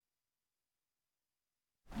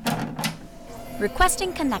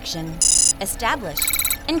Requesting connection. Established.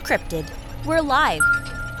 Encrypted. We're live.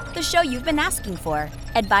 The show you've been asking for.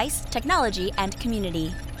 Advice, technology, and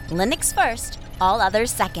community. Linux first, all others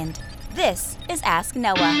second. This is Ask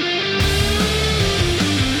Noah.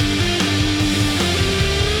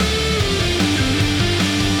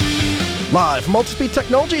 Live from Multispeed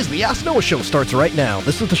Technologies, the Ask Noah Show starts right now.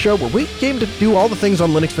 This is the show where we aim to do all the things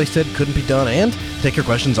on Linux they said couldn't be done and take your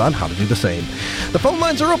questions on how to do the same. The phone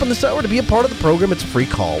lines are open this hour. To be a part of the program, it's a free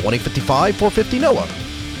call, 1-855-450-NOAH.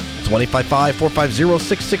 It's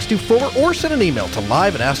 1-855-450-6624, or send an email to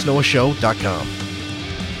live@asknoahshow.com.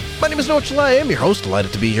 My name is Noah Chalai. I am your host.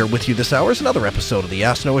 Delighted to be here with you this hour as another episode of the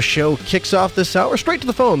Ask Noah Show kicks off this hour. Straight to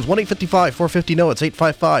the phones, 1-855-450-NOAH. It's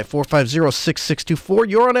 855-450-6624.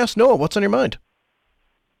 You're on Ask Noah. What's on your mind?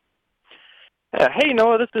 Hey,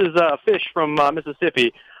 Noah. This is Fish from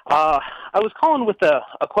Mississippi. I was calling with a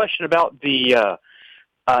question about the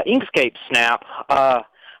Inkscape snap.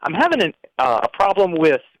 I'm having a problem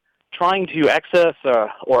with trying to access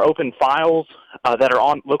or open files that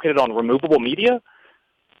are located on removable media.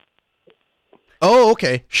 Oh,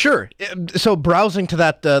 okay, sure. So browsing to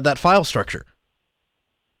that file structure.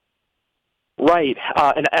 Right,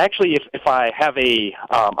 and actually, if I have a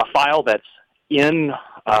file that's in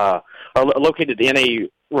or located in a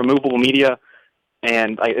removable media,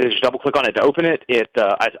 and I just double click on it to open it,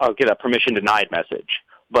 I'll get a permission denied message.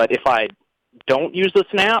 But if I don't use the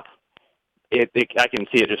snap, I can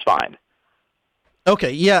see it just fine. Okay,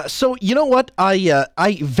 yeah. So you know what?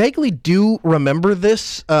 I vaguely do remember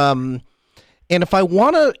this. And if I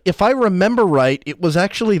remember right, it was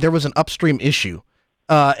actually, there was an upstream issue.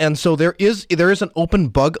 And so there is an open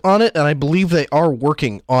bug on it, and I believe they are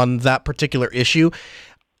working on that particular issue.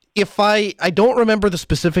 If I don't remember the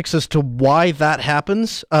specifics as to why that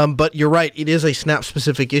happens, but you're right, it is a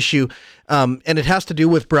Snap-specific issue, and it has to do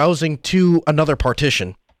with browsing to another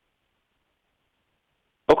partition.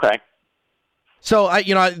 Okay. So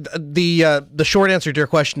the short answer to your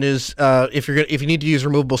question is if you need to use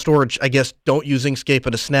removable storage, I guess don't use Inkscape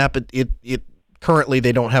and a snap. It currently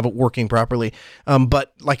they don't have it working properly.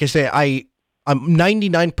 But like I say, I'm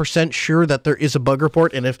 99% sure that there is a bug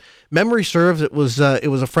report, and if memory serves, it was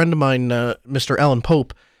a friend of mine, Mr. Alan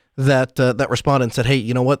Pope, that responded and said, hey,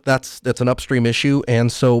 you know what, that's an upstream issue,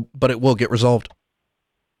 and so but it will get resolved.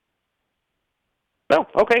 Oh,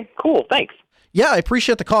 okay, cool, thanks. Yeah, I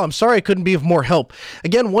appreciate the call. I'm sorry I couldn't be of more help.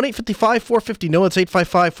 Again, 1-855-450-NOAH. It's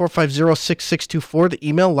 855-450-6624. The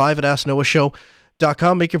email,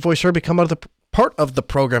 live@asknoahshow.com. Make your voice heard. Become part of the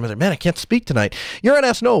program. Man, I can't speak tonight. You're on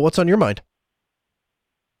Ask Noah. What's on your mind?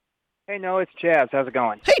 Hey, Noah, it's Chaz. How's it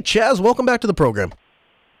going? Hey, Chaz. Welcome back to the program.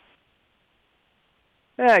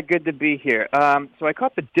 Yeah, good to be here. So I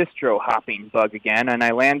caught the distro hopping bug again, and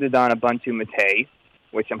I landed on Ubuntu Mate,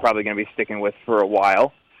 which I'm probably going to be sticking with for a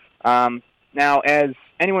while. Now, as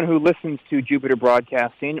anyone who listens to Jupiter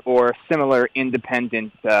Broadcasting or similar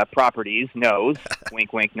independent properties knows,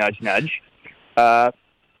 wink, wink, nudge, nudge,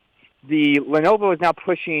 the Lenovo is now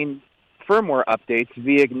pushing firmware updates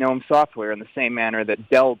via GNOME software in the same manner that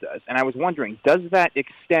Dell does. And I was wondering, does that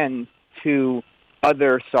extend to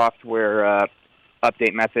other software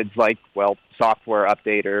update methods like, well, Software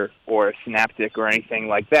Updater or Synaptic or anything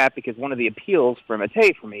like that? Because one of the appeals for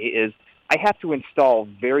Mate for me is I have to install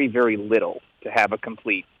very, very little to have a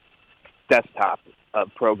complete desktop of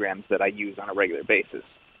programs that I use on a regular basis.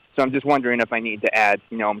 So I'm just wondering if I need to add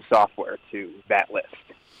GNOME software to that list.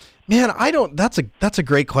 Man, that's a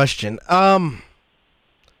great question. Do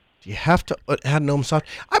you have to add GNOME software?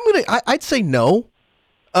 I'd say no.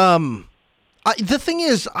 The thing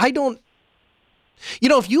is, I don't.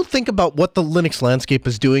 If you think about what the Linux landscape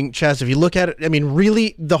is doing, Chaz, if you look at it, I mean,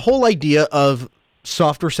 really, the whole idea of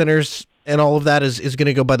software centers and all of that is going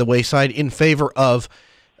to go by the wayside in favor of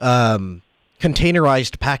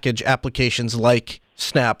containerized package applications like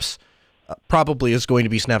Snaps. Probably is going to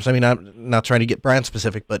be Snaps. I mean, I'm not trying to get brand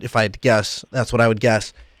specific, but if I had to guess, that's what I would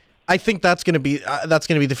guess. I think that's going to be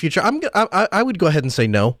the future. I would go ahead and say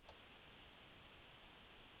no.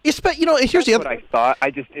 Here's that's the other. What I thought.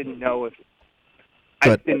 I just didn't know if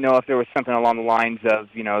there was something along the lines of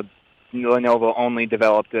Lenovo only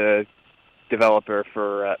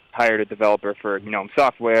hired a developer for GNOME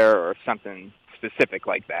software or something specific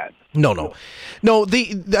like that. No. I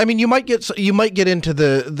mean, you might get into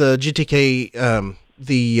the GTK,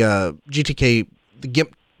 GTK, the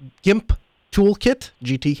GIMP toolkit,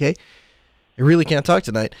 GTK. I really can't talk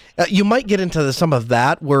tonight. You might get into some of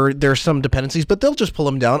that where there's some dependencies, but they'll just pull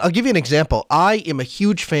them down. I'll give you an example. I am a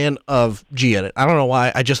huge fan of gedit. I don't know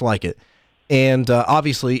why. I just like it. And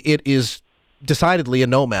obviously, it is decidedly a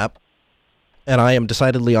no map, and I am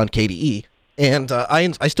decidedly on KDE. And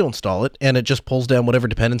I still install it, and it just pulls down whatever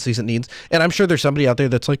dependencies it needs. And I'm sure there's somebody out there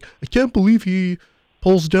that's like, I can't believe he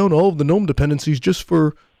pulls down all of the GNOME dependencies just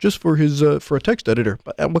for his for a text editor.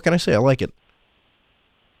 But what can I say? I like it.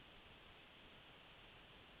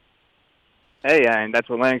 Hey, and that's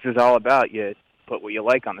what Linux is all about. You put what you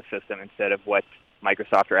like on the system instead of what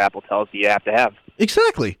Microsoft or Apple tells you have to have.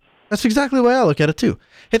 Exactly. That's exactly the way I look at it, too.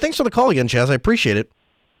 Hey, thanks for the call again, Chaz. I appreciate it.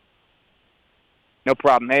 No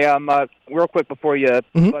problem. Hey, real quick before you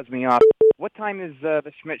buzz me off, what time is the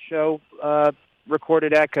Schmidt Show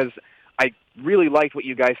recorded at? Because I really liked what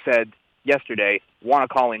you guys said yesterday. Want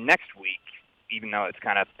to call in next week, even though it's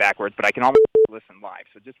kind of backwards, but I can almost listen live.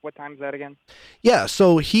 So just what time is that again? Yeah,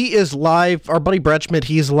 so he is live. Our buddy Brad Schmidt,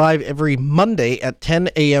 he is live every Monday at 10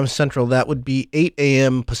 a.m. Central. That would be 8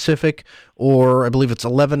 a.m. Pacific, or I believe it's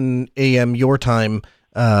 11 a.m. your time,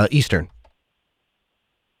 Eastern.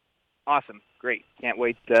 Awesome. Great. Can't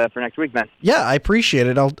wait for next week, then. Yeah, I appreciate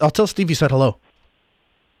it. I'll tell Steve you said hello.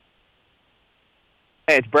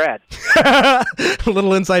 Hey, it's Brad. A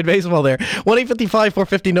little inside baseball there.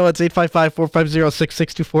 1-855-450-NOAH. It's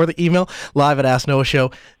 855-450-6624. The email,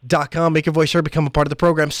 live@AskNoahShow.com. Make your voice heard, become a part of the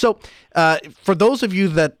program. So, for those of you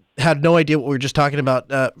that had no idea what we were just talking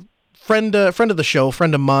about, friend of the show,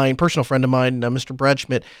 friend of mine, personal friend of mine, Mr. Brad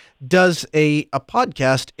Schmidt, does a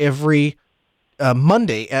podcast every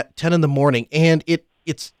Monday at 10 in the morning. And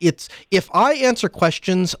it's if I answer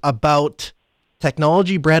questions about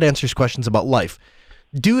technology, Brad answers questions about life.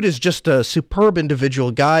 Dude is just a superb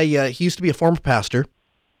individual guy. He used to be a former pastor.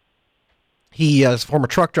 He is a former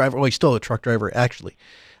truck driver. Well, he's still a truck driver, actually.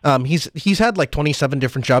 He's had like 27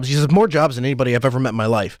 different jobs. He's had more jobs than anybody I've ever met in my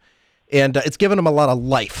life. And it's given him a lot of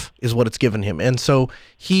life, is what it's given him. And so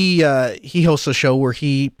he hosts a show where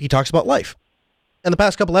he talks about life. And the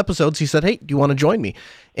past couple episodes, he said, hey, do you want to join me?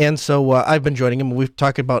 And so I've been joining him, and we've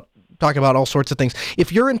talked about all sorts of things.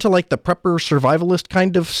 If you're into like the prepper survivalist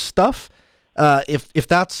kind of stuff, if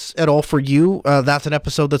that's at all for you, that's an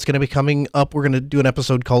episode that's going to be coming up. We're going to do an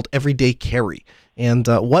episode called Everyday Carry. And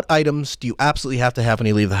what items do you absolutely have to have when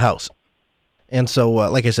you leave the house? And so,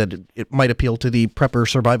 like I said, it might appeal to the prepper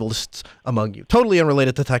survivalists among you. Totally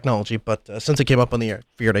unrelated to technology, but since it came up on the air, I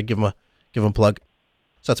figured I'd give him a plug.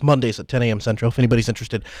 So that's Mondays at 10 a.m. Central. If anybody's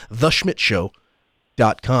interested,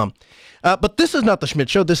 theschmidtshow.com. But this is not the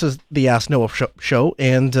Schmidt Show. This is the Ask Noah show,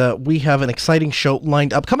 and we have an exciting show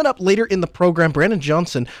lined up. Coming up later in the program, Brandon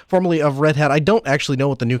Johnson, formerly of Red Hat. I don't actually know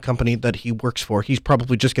what the new company that he works for. He's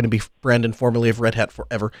probably just going to be Brandon, formerly of Red Hat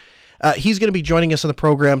forever. He's going to be joining us on the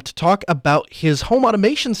program to talk about his home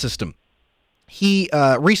automation system. He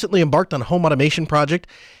recently embarked on a home automation project,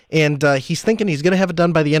 and he's thinking he's going to have it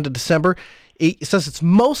done by the end of December. He says it's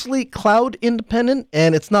mostly cloud independent,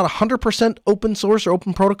 and it's not 100% open source or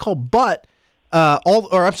open protocol, but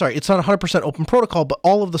it's not 100% open protocol, but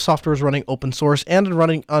all of the software is running open source and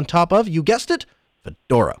running on top of, you guessed it,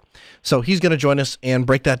 Fedora. So he's going to join us and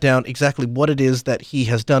break that down, exactly what it is that he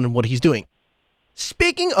has done and what he's doing.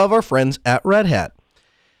 Speaking of our friends at Red Hat,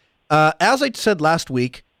 as I said last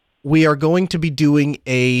week, we are going to be doing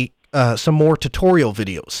some more tutorial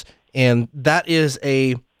videos, and that is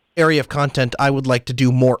a area of content I would like to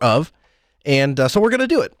do more of, and so we're going to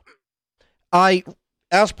do it. I,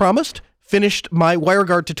 as promised, finished my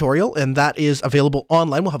WireGuard tutorial, and that is available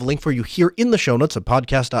online. We'll have a link for you here in the show notes at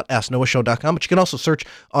podcast.asknoahshow.com, but you can also search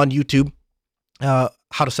on YouTube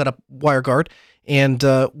how to set up WireGuard, and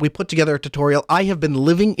we put together a tutorial. I have been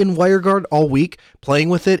living in WireGuard all week, playing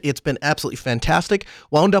with it. It's been absolutely fantastic.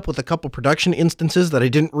 Wound up with a couple production instances that I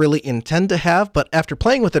didn't really intend to have, but after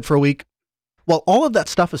playing with it for a week, while all of that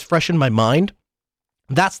stuff is fresh in my mind,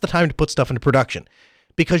 that's the time to put stuff into production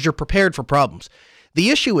because you're prepared for problems.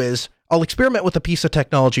 The issue is I'll experiment with a piece of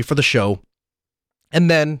technology for the show,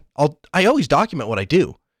 and then I always document what I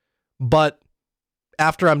do, but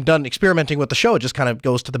after I'm done experimenting with the show, it just kind of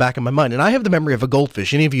goes to the back of my mind. And I have the memory of a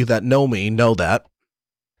goldfish. Any of you that know me know that.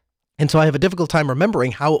 And so I have a difficult time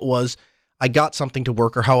remembering how it was I got something to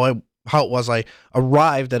work or how it was I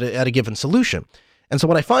arrived at a given solution. And so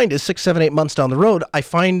what I find is 6, 7, 8 months down the road, I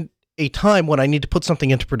find a time when I need to put something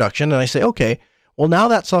into production, and I say, okay, well, now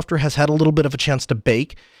that software has had a little bit of a chance to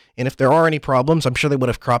bake, and if there are any problems, I'm sure they would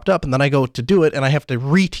have cropped up, and then I go to do it, and I have to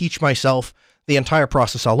reteach myself the entire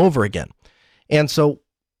process all over again. And so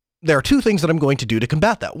there are two things that I'm going to do to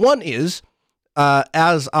combat that. One is,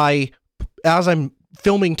 as I'm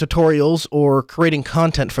filming tutorials or creating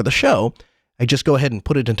content for the show, I just go ahead and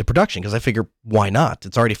put it into production because I figure, why not?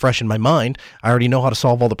 It's already fresh in my mind. I already know how to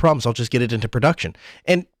solve all the problems. I'll just get it into production.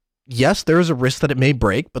 And yes, there is a risk that it may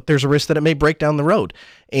break, but there's a risk that it may break down the road.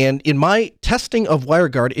 And in my testing of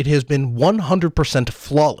WireGuard, it has been 100%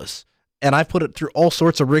 flawless. and I've put it through all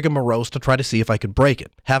sorts of rigmaroles to try to see if I could break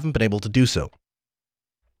it. Haven't been able to do so.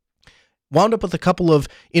 Wound up with a couple of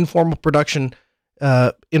informal production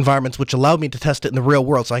environments which allowed me to test it in the real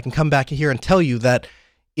world, so I can come back here and tell you that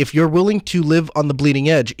if you're willing to live on the bleeding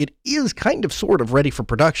edge, it is kind of sort of ready for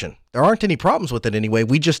production. There aren't any problems with it anyway.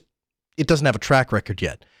 It doesn't have a track record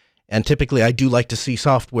yet. And typically I do like to see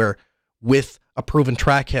software with a proven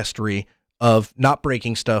track history of not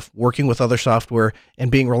breaking stuff, working with other software,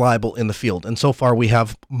 and being reliable in the field. And so far we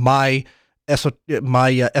have my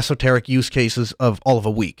esoteric use cases of all of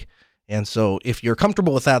a week. And so if you're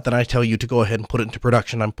comfortable with that, then I tell you to go ahead and put it into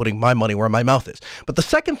production. I'm putting my money where my mouth is. But the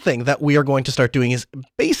second thing that we are going to start doing is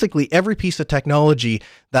basically every piece of technology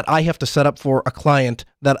that I have to set up for a client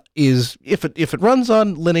that is, if it runs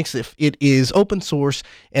on Linux, if it is open source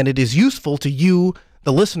and it is useful to you,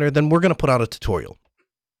 the listener, then we're going to put out a tutorial.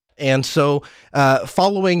 And so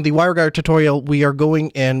following the WireGuard tutorial, we are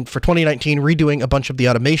going and for 2019 redoing a bunch of the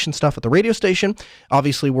automation stuff at the radio station.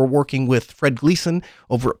 Obviously, we're working with Fred Gleason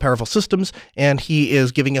over at Powerful Systems, and he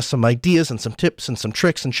is giving us some ideas and some tips and some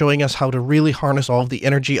tricks and showing us how to really harness all of the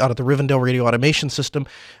energy out of the Rivendell radio automation system.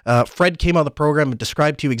 Fred came on the program and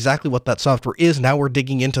described to you exactly what that software is. Now we're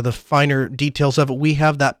digging into the finer details of it. We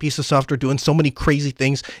have that piece of software doing so many crazy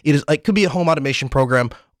things. It could be a home automation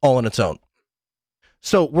program all on its own.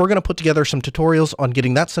 So we're going to put together some tutorials on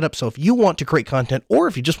getting that set up. So if you want to create content or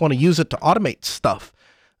if you just want to use it to automate stuff,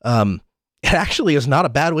 it actually is not a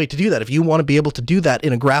bad way to do that. If you want to be able to do that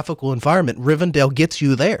in a graphical environment, Rivendell gets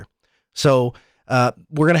you there. So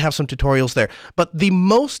we're going to have some tutorials there. But the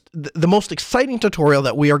most exciting tutorial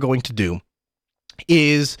that we are going to do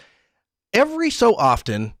is every so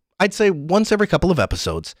often, I'd say once every couple of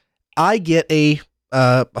episodes, I get a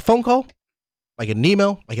phone call, I get an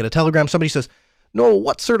email, I get a telegram. Somebody says, Noel,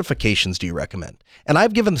 what certifications do you recommend? And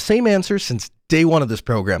I've given the same answer since day one of this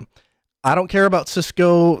program. I don't care about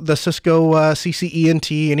Cisco, the Cisco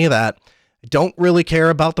CCENT, any of that. I don't really care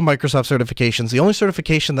about the Microsoft certifications. The only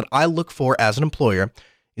certification that I look for as an employer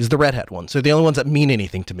is the Red Hat ones. They're the only ones that mean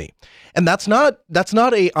anything to me. And that's not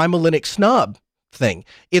a I'm a Linux snob thing.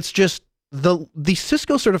 It's just the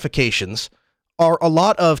Cisco certifications are a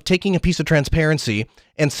lot of taking a piece of transparency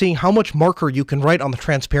and seeing how much marker you can write on the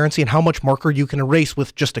transparency and how much marker you can erase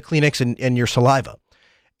with just a Kleenex and your saliva,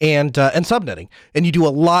 and subnetting. And you do a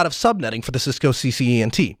lot of subnetting for the Cisco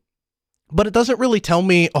CCENT. But it doesn't really tell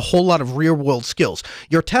me a whole lot of real-world skills.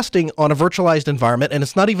 You're testing on a virtualized environment, and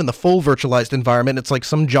it's not even the full virtualized environment. It's like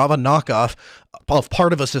some Java knockoff of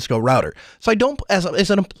part of a Cisco router. So I don't, as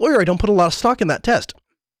an employer, I don't put a lot of stock in that test.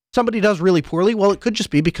 Somebody does really poorly, well, it could just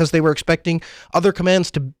be because they were expecting other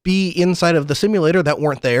commands to be inside of the simulator that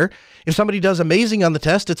weren't there. If somebody does amazing on the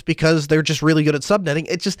test, it's because they're just really good at subnetting.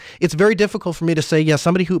 It's very difficult for me to say, yeah,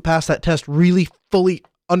 somebody who passed that test really fully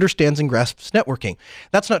understands and grasps networking.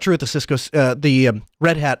 That's not true with the Cisco, the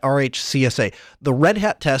Red Hat RHCSA. The Red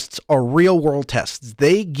Hat tests are real world tests.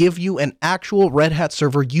 They give you an actual Red Hat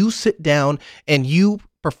server. You sit down and you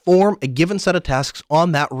perform a given set of tasks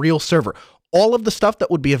on that real server. All of the stuff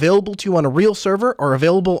that would be available to you on a real server or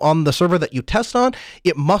available on the server that you test on,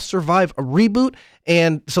 it must survive a reboot.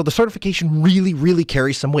 And so the certification really, really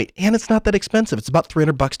carries some weight. And it's not that expensive. It's about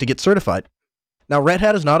 $300 to get certified. Now, Red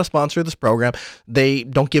Hat is not a sponsor of this program. They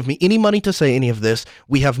don't give me any money to say any of this.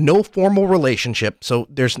 We have no formal relationship. So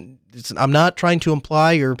I'm not trying to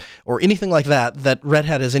imply or anything like that Red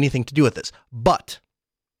Hat has anything to do with this. But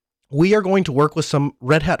we are going to work with some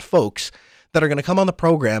Red Hat folks that are going to come on the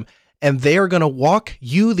program, and they are going to walk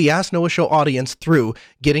you, the Ask Noah Show audience, through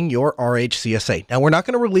getting your RHCSA. Now, we're not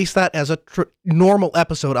going to release that as a normal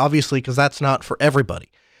episode, obviously, because that's not for everybody.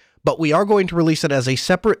 But we are going to release it as a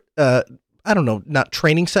separate, not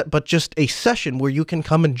training set, but just a session where you can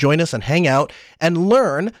come and join us and hang out and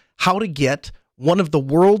learn how to get one of the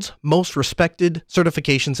world's most respected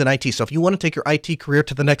certifications in IT. So if you want to take your IT career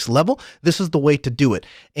to the next level, this is the way to do it.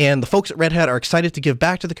 And the folks at Red Hat are excited to give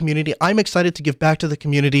back to the community. I'm excited to give back to the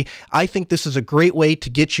community. I think this is a great way to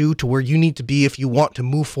get you to where you need to be if you want to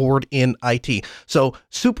move forward in IT. So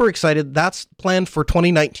super excited. That's planned for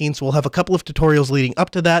 2019. So we'll have a couple of tutorials leading up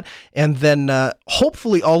to that. And then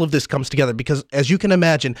hopefully all of this comes together because, as you can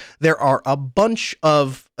imagine, there are a bunch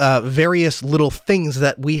of various little things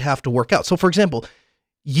that we have to work out. So for example,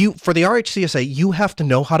 for the RHCSA, you have to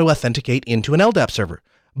know how to authenticate into an LDAP server,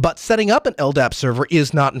 but setting up an LDAP server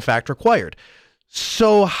is not in fact required.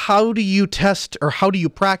 So how do you test or how do you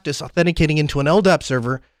practice authenticating into an LDAP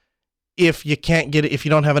server if you can't get it, if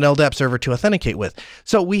you don't have an LDAP server to authenticate with.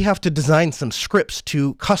 So we have to design some scripts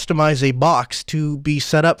to customize a box to be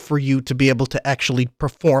set up for you to be able to actually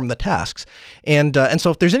perform the tasks. And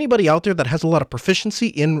so if there's anybody out there that has a lot of proficiency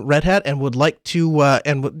in Red Hat and would like to,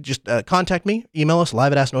 just contact me, email us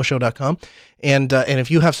live@asknoahshow.com. And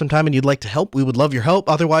if you have some time and you'd like to help, we would love your help.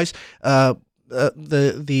 Otherwise,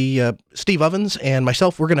 Steve Ovens and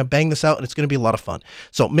myself, we're going to bang this out, and it's going to be a lot of fun.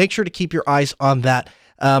 So make sure to keep your eyes on that.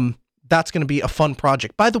 That's going to be a fun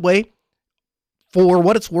project. By the way, for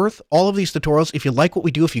what it's worth, all of these tutorials, if you like what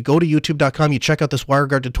we do, if you go to youtube.com, you check out this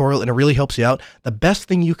WireGuard tutorial, and it really helps you out, the best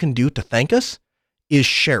thing you can do to thank us is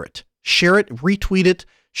share it. Share it, retweet it,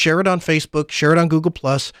 share it on Facebook, share it on Google+,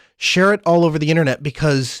 share it all over the internet,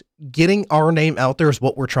 because getting our name out there is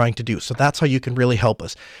what we're trying to do. So that's how you can really help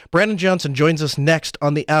us. Brandon Johnson joins us next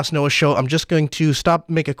on the Ask Noah Show. I'm just going to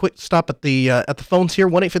make a quick stop at the phones here.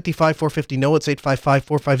 1-855-450-NOAH. It's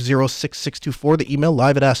 855-450-6624. The email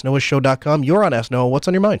live@asknoahshow.com. You're on Ask Noah. What's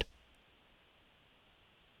on your mind?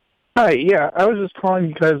 Hi, yeah, I was just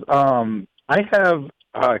calling because I have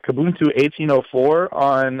Kubuntu 1804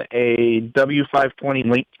 on a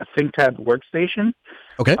W520 ThinkPad workstation.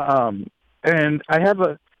 Okay. And I have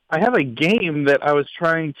a game that I was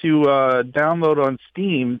trying to download on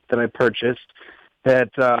Steam that I purchased that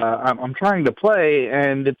I'm trying to play,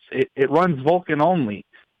 and it runs Vulkan only.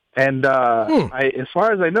 And as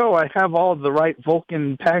far as I know, I have all of the right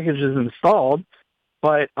Vulkan packages installed,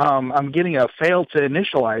 but I'm getting a fail to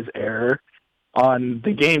initialize error on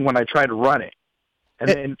the game when I try to run it. And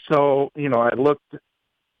then, so, I looked.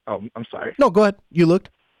 Oh, I'm sorry. No, go ahead. You looked.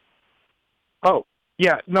 Oh,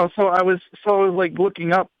 yeah. No, so I was like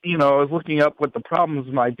looking up, I was looking up what the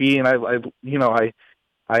problems might be, and I ran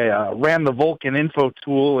the Vulkan info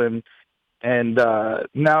tool, and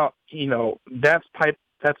now, that's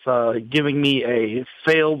giving me a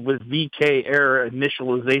failed with VK error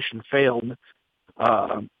initialization failed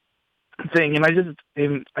thing, and I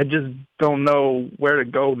just don't know where to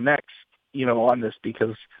go next, on this,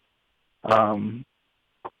 because as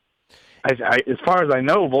far as I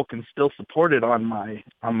know, Vulkan's still supported on my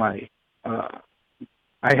I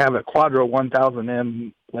have a Quadro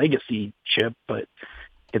 1000M legacy chip, but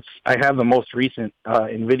I have the most recent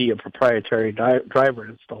NVIDIA proprietary driver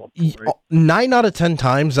installed for it. 9 out of 10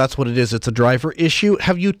 times, that's what it is. It's a driver issue.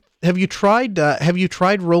 Have you tried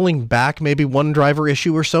rolling back maybe one driver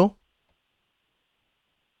issue or so?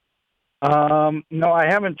 No, I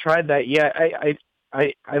haven't tried that yet.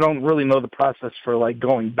 I don't really know the process for like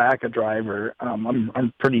going back a driver.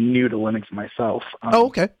 I'm pretty new to Linux myself.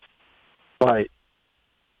 Okay. But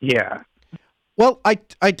yeah. Well,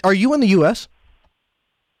 are you in the U.S.?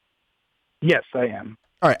 Yes, I am.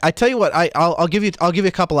 All right. I tell you what. I'll give you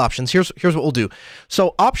a couple options. Here's what we'll do.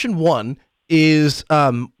 So option one is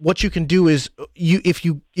what you can do is if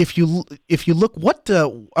you look what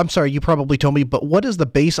I'm sorry, you probably told me, but what is the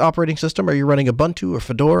base operating system? Are you running Ubuntu or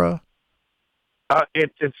Fedora?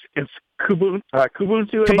 It's Kubuntu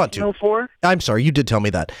 1804. I'm sorry, you did tell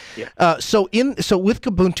me that. Yeah. So with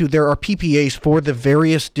Kubuntu, there are PPAs for the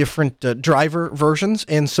various different driver versions,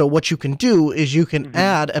 and so what you can do is you can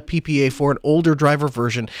add a PPA for an older driver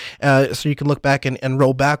version, so you can look back and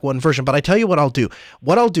roll back one version. But I tell you what I'll do.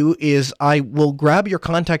 What I'll do is I will grab your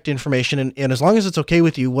contact information, and as long as it's okay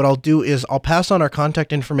with you, what I'll do is I'll pass on our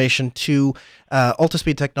contact information to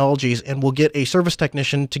Altispeed Technologies, and we'll get a service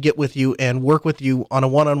technician to get with you and work with you on a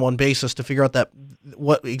one-on-one basis to figure out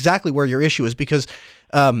what exactly where your issue is, because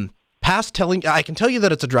past telling, I can tell you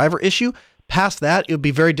that it's a driver issue. Past that, it would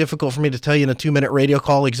be very difficult for me to tell you in a 2-minute radio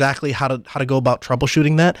call exactly how to go about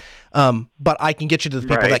troubleshooting that. But I can get you to the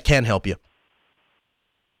people that can help you.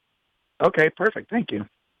 Okay, perfect. Thank you.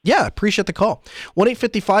 Yeah, appreciate the call.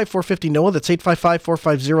 1-855-450-NOAH. That's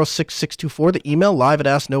 855-450-6624. The email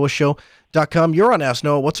live@asknoahshow.com. You're on Ask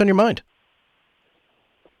Noah. What's on your mind?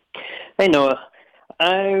 Hey, Noah.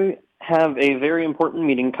 I have a very important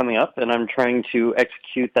meeting coming up, and I'm trying to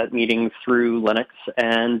execute that meeting through Linux.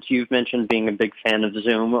 And you've mentioned being a big fan of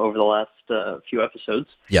Zoom over the last few episodes.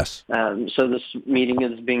 Yes. So this meeting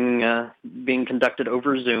is being conducted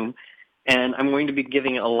over Zoom, and I'm going to be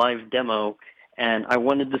giving a live demo. And I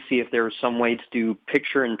wanted to see if there was some way to do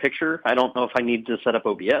picture-in-picture. I don't know if I need to set up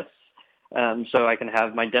OBS, so I can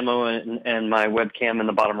have my demo and my webcam in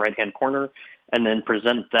the bottom right-hand corner, and then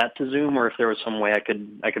present that to Zoom, or if there was some way I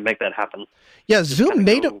could make that happen. Yeah, Just Zoom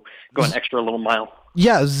native go an extra little mile.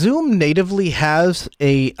 Yeah, Zoom natively has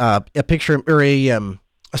a picture or a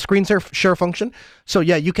screen share function. So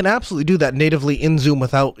yeah, you can absolutely do that natively in Zoom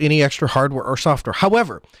without any extra hardware or software.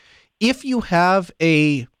 However, if you have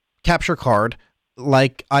a capture card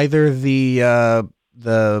like either the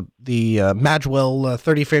Magwell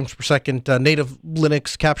 30 frames per second native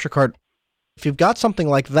Linux capture card. If you've got something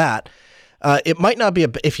like that, it might not be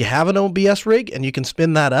if you have an OBS rig and you can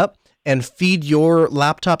spin that up and feed your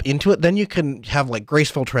laptop into it, then you can have like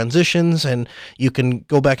graceful transitions and you can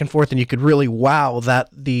go back and forth and you could really wow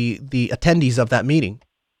the attendees of that meeting.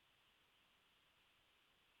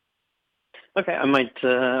 Okay, I might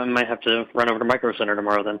have to run over to Micro Center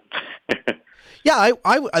tomorrow then. Yeah,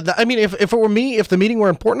 I mean, if it were me, if the meeting were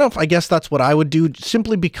important enough, I guess that's what I would do,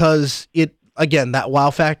 simply because again, that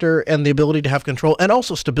wow factor and the ability to have control and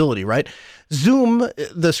also stability, right? Zoom,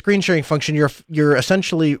 the screen sharing function, you're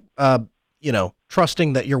essentially,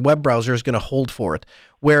 trusting that your web browser is going to hold for it.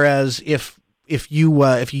 Whereas if you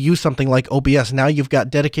use something like OBS, now you've got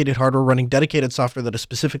dedicated hardware running dedicated software that is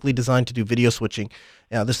specifically designed to do video switching,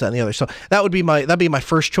 this, that, and the other. So that'd be my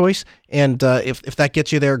first choice. And if that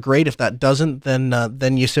gets you there, great. If that doesn't,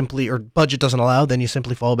 then you simply, or budget doesn't allow, then you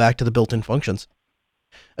simply fall back to the built-in functions.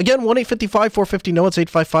 Again, 1-855-450-NOAH. It's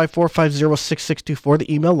 855-450-6624.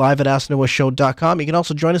 The email live@AskNoahShow.com. You can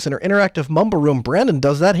also join us in our interactive mumble room. Brandon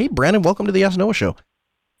does that. Hey, Brandon, welcome to the Ask Noah Show.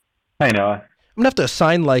 Hi, Noah. I'm going to have to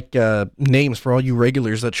assign names for all you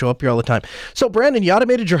regulars that show up here all the time. So, Brandon, you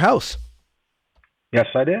automated your house. Yes,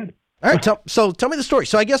 I did. All right, tell me the story.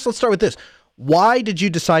 So I guess let's start with this. Why did you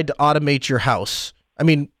decide to automate your house? I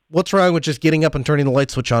mean, what's wrong with just getting up and turning the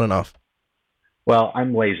light switch on and off? Well,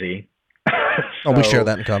 I'm lazy. We share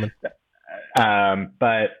that in common.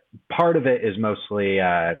 But part of it is mostly,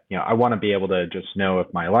 I want to be able to just know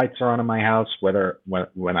if my lights are on in my house, whether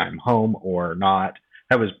when I'm home or not.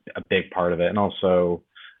 That was a big part of it. And also,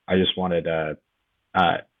 I just wanted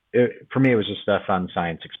for me, it was just a fun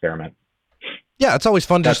science experiment. Yeah, it's always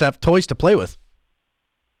fun just to have toys to play with.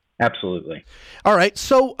 Absolutely. All right.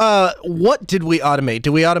 So what did we automate? Did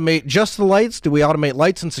we automate just the lights? Did we automate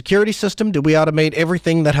lights and security system? Did we automate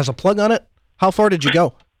everything that has a plug on it? How far did you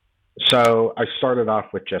go? So I started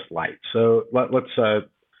off with just lights. So let's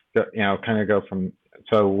kind of go from.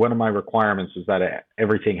 So one of my requirements is that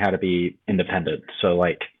everything had to be independent. So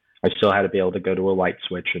like I still had to be able to go to a light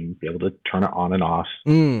switch and be able to turn it on and off.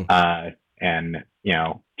 And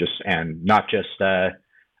not just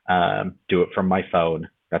do it from my phone.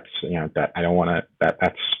 That's that I don't want to.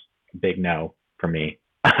 That's a big no for me.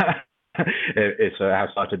 It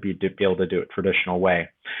has to be able to do it traditional way.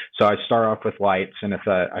 So I start off with lights, and if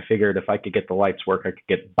I figured if I could get the lights work, I could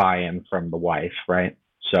get buy-in from the wife, right?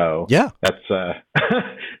 So yeah, that's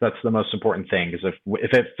that's the most important thing. Is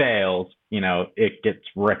if it fails, it gets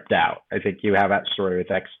ripped out. I think you have that story with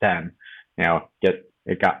X10.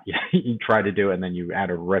 You try to do it and then you had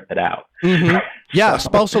to rip it out. Mm-hmm. Yeah,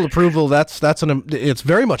 spousal approval. It's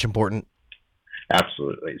very much important.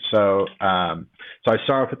 Absolutely. So I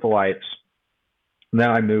started off with the lights. Then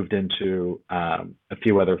I moved into a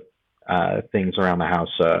few other things around the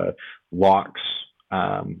house. Locks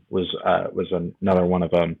was another one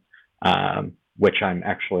of them, which I'm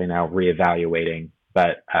actually now reevaluating.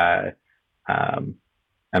 But and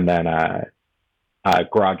then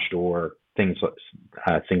garage door, things of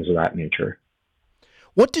that nature.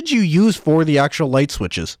 What did you use for the actual light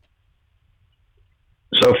switches?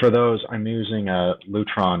 So for those, I'm using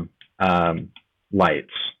Lutron light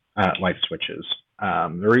switches. The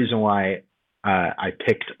reason why I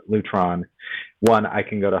picked Lutron, one, I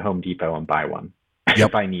can go to Home Depot and buy one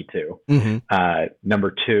if I need to. Mm-hmm.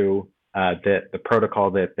 Number two, the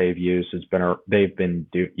protocol that they've used they've been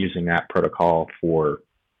using that protocol for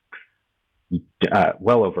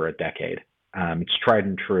well over a decade. It's tried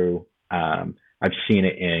and true. I've seen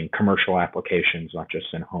it in commercial applications, not just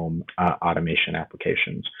in home automation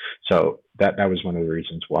applications. So that was one of the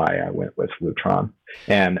reasons why I went with Lutron.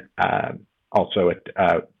 And also it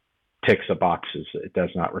ticks the boxes. It does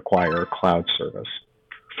not require cloud service.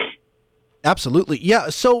 Absolutely. Yeah.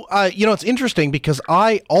 So, it's interesting because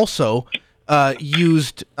I also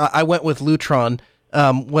I went with Lutron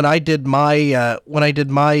when I did my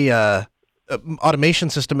automation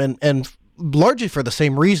system and largely for the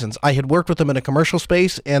same reasons. I had worked with them in a commercial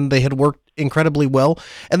space and they had worked incredibly well.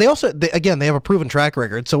 And they also, they have a proven track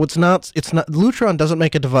record. So it's not, Lutron doesn't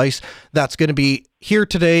make a device that's going to be here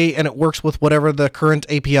today and it works with whatever the current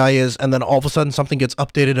API is. And then all of a sudden something gets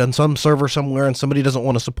updated on some server somewhere and somebody doesn't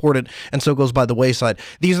want to support it. And so it goes by the wayside.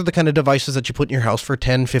 These are the kind of devices that you put in your house for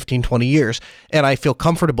 10, 15, 20 years. And I feel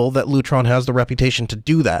comfortable that Lutron has the reputation to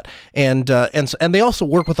do that. And they also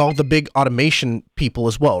work with all the big automation people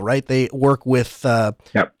as well, right? They work with,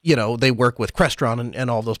 they work with Crestron and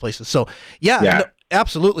all those places. So yeah. No,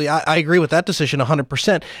 absolutely. I agree with that decision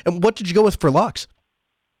 100%. And what did you go with for locks?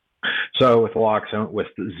 So with locks, I went with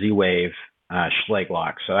Z-Wave Schlage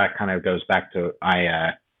locks. So that kind of goes back to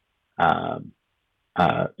I am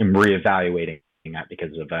reevaluating that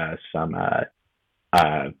because of some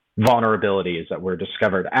vulnerabilities that were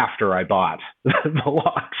discovered after I bought the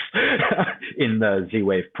locks in the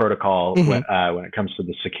Z-Wave protocol when it comes to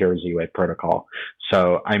the secure Z-Wave protocol.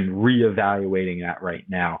 So I'm reevaluating that right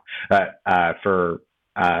now.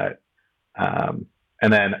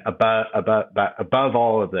 And then above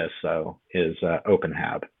all of this, though, is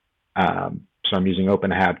OpenHAB. So I'm using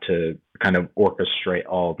OpenHAB to kind of orchestrate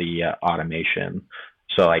all the automation.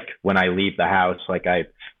 So like when I leave the house, like I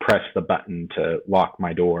press the button to lock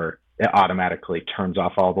my door, it automatically turns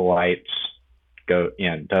off all the lights,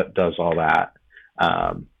 does all that.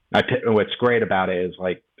 What's great about it is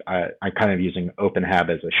like I'm kind of using OpenHAB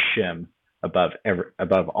as a shim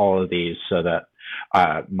above all of these, so that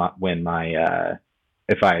when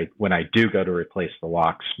I do go to replace the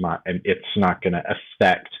locks, it's not going to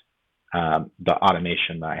affect the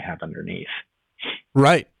automation that I have underneath.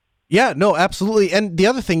 Right. Yeah, no, absolutely. And the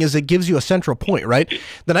other thing is it gives you a central point, right?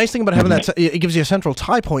 The nice thing about having that, it gives you a central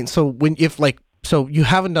tie point. So so you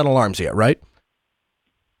haven't done alarms yet, right?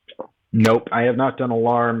 Nope, I have not done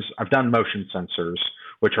alarms. I've done motion sensors,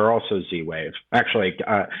 which are also Z-Wave. Actually,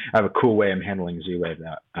 I have a cool way I'm handling Z-Wave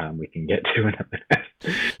that we can get to in a minute.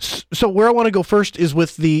 So where I want to go first is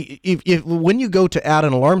with when you go to add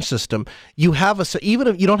an alarm system, you have even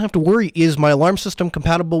if you don't have to worry, is my alarm system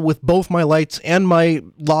compatible with both my lights and my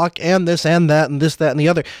lock and this and that and this, that, and the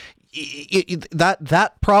other?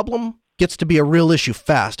 That problem gets to be a real issue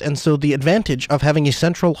fast. And so the advantage of having a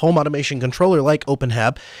central home automation controller like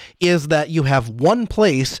OpenHAB is that you have one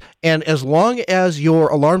place, and as long as your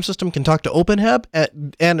alarm system can talk to OpenHAB,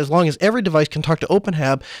 and as long as every device can talk to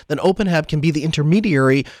OpenHAB, then OpenHAB can be the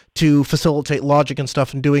intermediary to facilitate logic and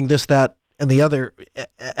stuff and doing this, that, and the other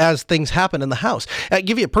as things happen in the house. I'll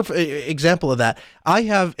give you a perfect example of that. I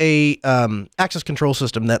have a access control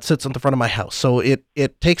system that sits on the front of my house. So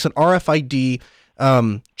it takes an RFID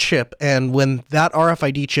chip, and when that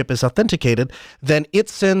RFID chip is authenticated, then it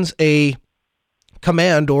sends a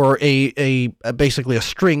command or a basically a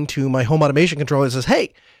string to my home automation controller that says,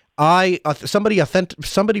 "Hey,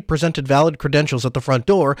 somebody presented valid credentials at the front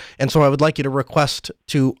door, and so I would like you to request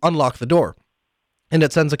to unlock the door." And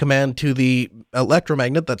it sends a command to the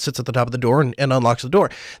electromagnet that sits at the top of the door and unlocks the door.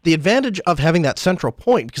 The advantage of having that central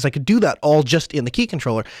point, because I could do that all just in the key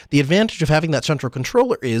controller, the advantage of having that central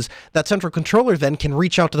controller is that central controller then can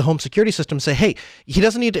reach out to the home security system and say, hey, he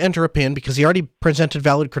doesn't need to enter a PIN because he already presented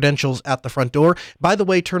valid credentials at the front door. By the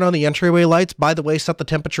way, turn on the entryway lights. By the way, set the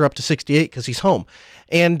temperature up to 68 because he's home.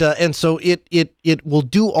 And so it will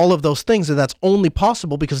do all of those things, and that's only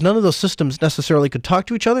possible because none of those systems necessarily could talk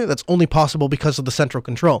to each other. That's only possible because of the central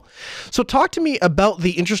control. So talk to me about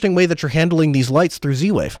the interesting way that you're handling these lights through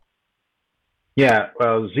Z-Wave. Yeah,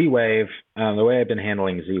 well, Z-Wave, the way I've been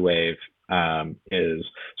handling Z-Wave is,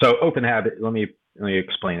 so OpenHAB, let me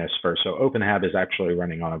explain this first. So OpenHAB is actually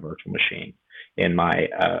running on a virtual machine in my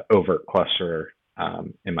overt cluster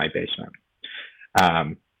in my basement.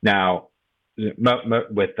 Now,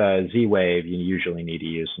 with Z-Wave, you usually need to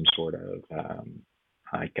use some sort of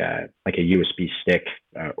like a USB stick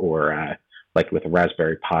or like with a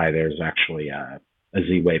Raspberry Pi, there's actually a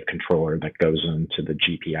Z-Wave controller that goes into the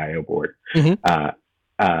GPIO board.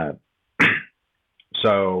 Mm-hmm.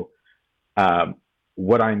 So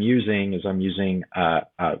what I'm using is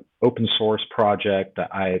a open source project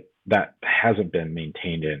that hasn't been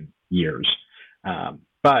maintained in years.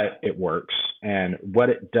 But it works, and what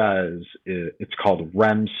it does is it's called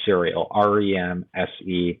REM Serial,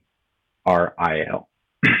 REMSERIAL.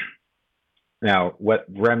 Now, what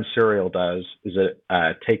REM Serial does is it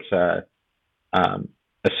takes a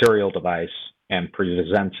serial device and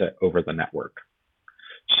presents it over the network.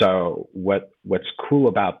 So what's cool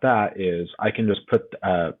about that is I can just put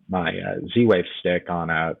my Z-Wave stick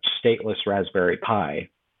on a stateless Raspberry Pi,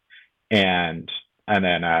 and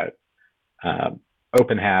then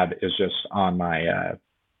OpenHAB is just on my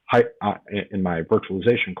in my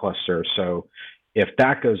virtualization cluster. So if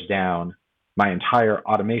that goes down, my entire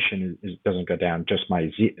automation doesn't go down. Just my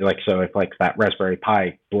so if like that Raspberry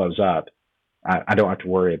Pi blows up, I don't have to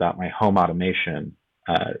worry about my home automation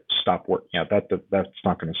stop working. You know, that's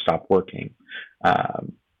not going to stop working. But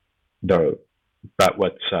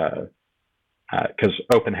what's because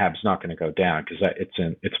OpenHAB's not going to go down because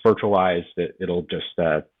it's virtualized. It'll just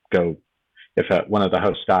go. If one of the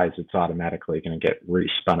hosts dies, it's automatically going to get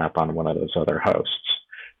re-spun up on one of those other hosts.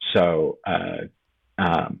 So,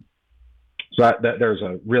 there's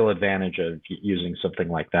a real advantage of using something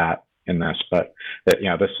like that in this, but that,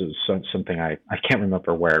 this is something I can't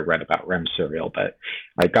remember where I read about REM serial, but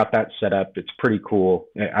I got that set up. It's pretty cool.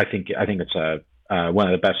 I think it's one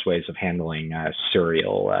of the best ways of handling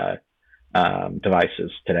serial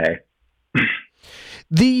devices today.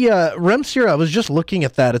 The REM serial, I was just looking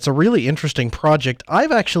at that. It's a really interesting project.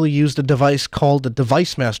 I've actually used a device called a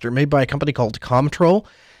Device Master, made by a company called Comtrol,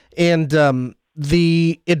 and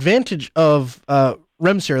the advantage of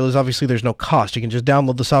REM serial is obviously there's no cost. You can just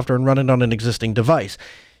download the software and run it on an existing device.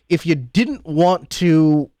 If you didn't want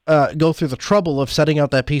to go through the trouble of setting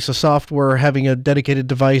out that piece of software, having a dedicated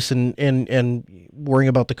device, and worrying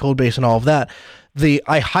about the code base and all of that,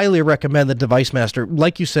 I highly recommend the Device Master.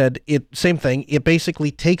 Like you said, same thing. It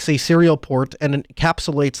basically takes a serial port and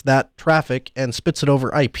encapsulates that traffic and spits it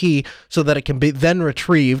over IP so that it can be then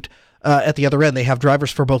retrieved at the other end. They have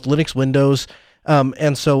drivers for both Linux, Windows,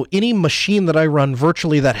 and so any machine that I run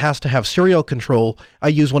virtually that has to have serial control, I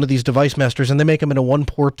use one of these Device Masters, and they make them in a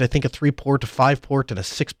 1-port, I think a 3-port, a 5-port, and a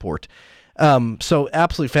 6-port. So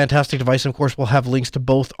absolutely fantastic device. And of course, we'll have links to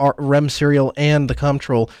both our REM serial and the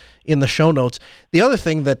Comtrol in the show notes. The other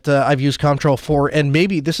thing that I've used Comtrol for, and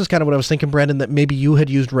maybe this is kind of what I was thinking, Brandon, that maybe you had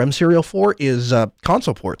used REM serial for, is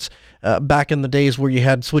console ports. Back in the days where you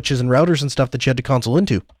had switches and routers and stuff that you had to console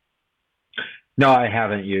into. No, I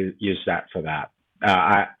haven't used that for that.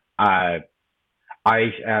 I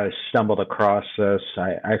stumbled across this.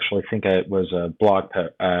 I actually think it was a blog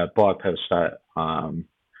post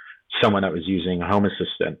someone that was using Home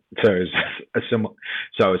Assistant. So it was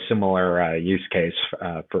a similar use case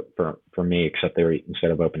for me, except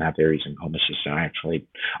instead of OpenHAB, they were using Home Assistant.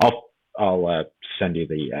 I'll send you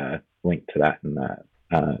the link to that in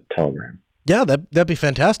the Telegram. Yeah, that'd be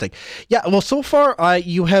fantastic. Yeah, well, so far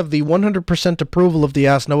you have the 100% approval of the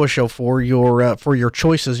Ask Noah Show for your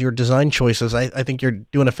choices, your design choices. I think you're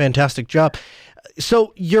doing a fantastic job.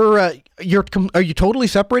 So are you totally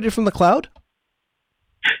separated from the cloud?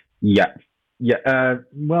 Yeah.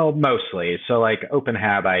 Well, mostly. So like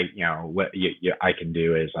OpenHAB, what I can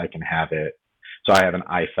do is I can have it. So I have an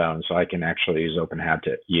iPhone, so I can actually use OpenHAB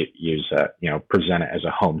to present it as a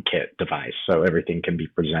HomeKit device. So everything can be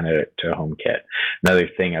presented to HomeKit. Another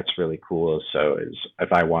thing that's really cool is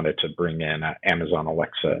if I wanted to bring in Amazon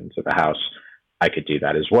Alexa into the house, I could do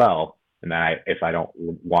that as well. And then if I don't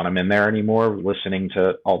want them in there anymore, listening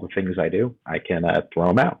to all the things I do, I can throw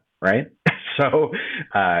them out, right? So,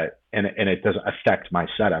 and it doesn't affect my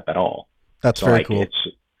setup at all. That's very cool.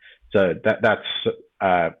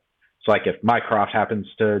 It's like if Mycroft happens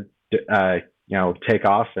to, take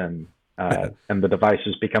off and the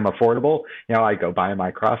devices become affordable, I go buy a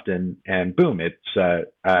Mycroft and boom, it's I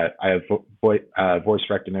have voice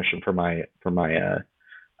recognition for my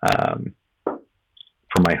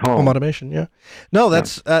home automation. Yeah, no,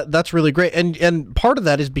 that's really great, and part of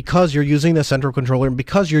that is because you're using the central controller and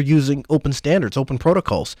because you're using open standards, open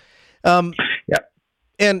protocols. Yeah,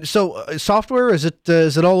 and so software is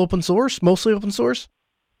it all open source, mostly open source?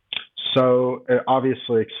 So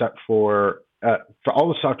obviously, except for all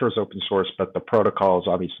the software is open source, but the protocols,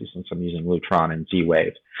 obviously, since I'm using Lutron and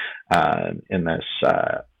Z-Wave in this,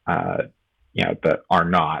 that are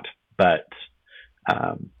not. But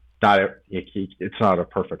it's not a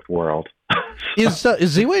perfect world. Is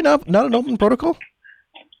Z-Wave not an open protocol?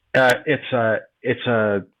 I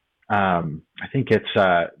think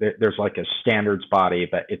there's like a standards body,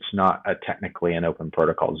 but it's not technically an open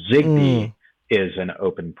protocol. Zigbee is an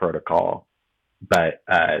open protocol, but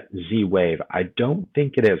Z-Wave, I don't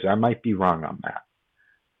think it is. I might be wrong on that.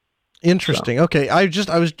 Interesting. So. Okay, I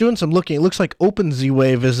was doing some looking. It looks like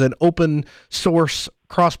OpenZ-Wave is an open source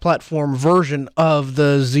cross-platform version of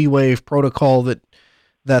the Z-Wave protocol that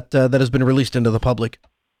has been released into the public.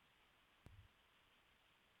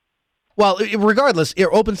 Well, regardless,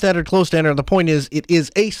 open standard, closed standard, the point is it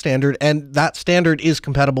is a standard, and that standard is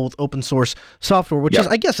compatible with open source software, which is,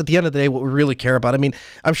 I guess, at the end of the day, what we really care about. I mean,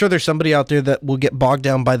 I'm sure there's somebody out there that will get bogged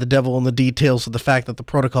down by the devil in the details of the fact that the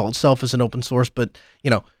protocol itself is an open source, but,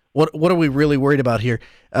 what are we really worried about here?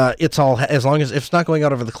 It's all, as long as if it's not going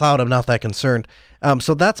out over the cloud, I'm not that concerned.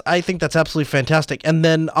 So I think that's absolutely fantastic. And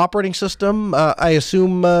then operating system, I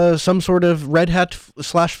assume some sort of Red Hat /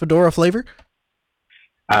 Fedora flavor?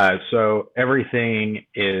 So everything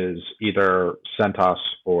is either CentOS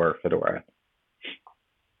or Fedora.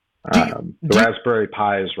 The Raspberry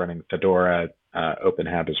Pi is running Fedora.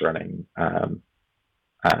 OpenHAB is running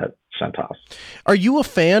CentOS. Are you a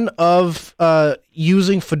fan of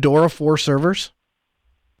using Fedora for servers?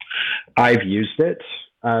 I've used it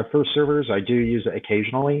for servers. I do use it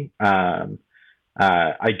occasionally. I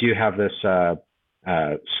do have this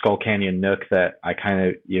Skull Canyon NUC that I kind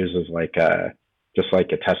of use as like just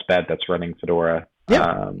like a test bed that's running Fedora.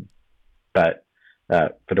 Yeah. But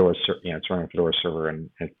Fedora, it's running Fedora server and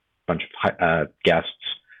a bunch of guests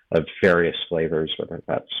of various flavors, whether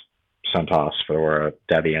that's CentOS, Fedora,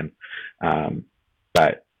 Debian.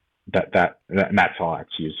 But that's all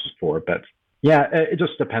it's used for. But yeah, it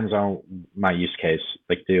just depends on my use case.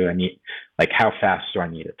 Like, how fast do I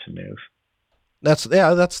need it to move?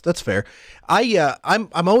 That's fair. I'm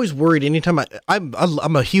always worried anytime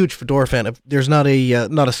I'm a huge Fedora fan. There's not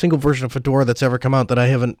a single version of Fedora that's ever come out that I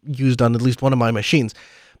haven't used on at least one of my machines.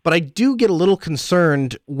 But I do get a little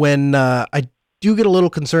concerned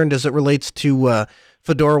as it relates to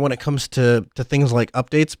Fedora when it comes to things like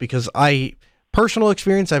updates, because personal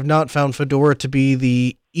experience, I've not found Fedora to be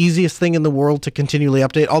the easiest thing in the world to continually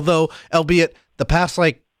update. Although, albeit the past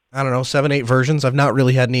 7, 8 versions, I've not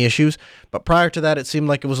really had any issues. But prior to that, it seemed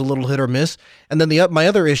like it was a little hit or miss. And then my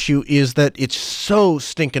other issue is that it's so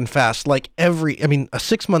stinking fast. A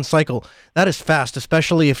 6-month cycle, that is fast,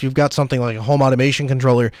 especially if you've got something like a home automation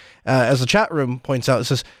controller. As the chat room points out, it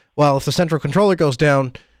says, well, if the central controller goes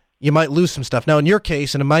down, you might lose some stuff. Now, in your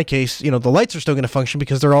case, and in my case, the lights are still going to function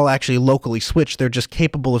because they're all actually locally switched. They're just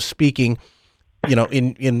capable of speaking, in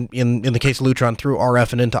the case of Lutron, through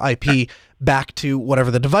RF and into IP back to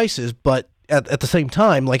whatever the device is. But at the same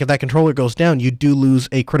time, if that controller goes down, you do lose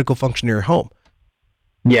a critical function in your home.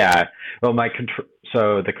 Yeah. Well,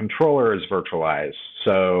 so the controller is virtualized.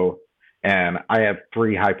 So, and I have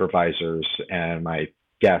 3 hypervisors, and my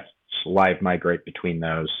guests live migrate between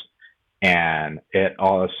those. And it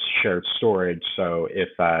all is shared storage, so if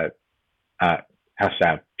has to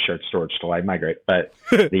have shared storage to live migrate. But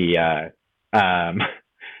if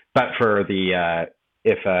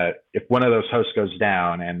one of those hosts goes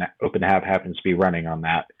down and OpenHAB happens to be running on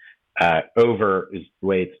that, over is the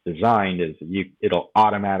way it's designed is it'll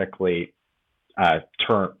automatically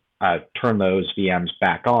turn those VMs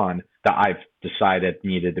back on that I've decided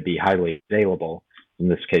needed to be highly available. In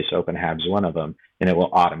this case, OpenHAB's one of them, and it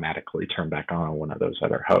will automatically turn back on one of those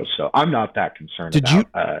other hosts. So I'm not that concerned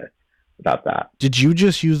about that. Did you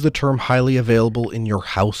just use the term highly available in your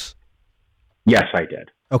house? Yes, I did.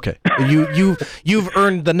 Okay. You've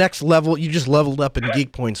earned the next level. You just leveled up in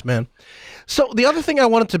geek points, man. So the other thing I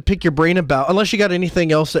wanted to pick your brain about, unless you got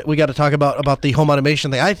anything else that we got to talk about the home automation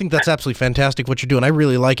thing, I think that's absolutely fantastic what you're doing. I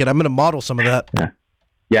really like it. I'm going to model some of that. Yeah.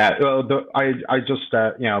 Yeah, well, I just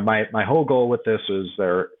my whole goal with this is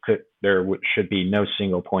there should be no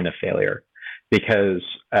single point of failure, because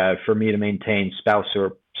for me to maintain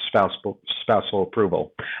spousal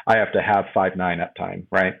approval, I have to have 5.9 uptime,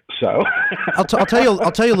 right? So I'll tell you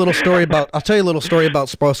a little story about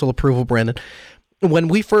spousal approval, Brandon. When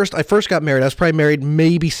I first got married, I was probably married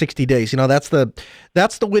maybe 60 days. That's the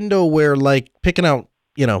window where picking out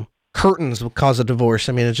curtains will cause a divorce.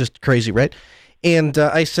 I mean, it's just crazy, right? And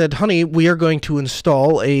I said, honey, we are going to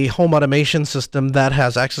install a home automation system that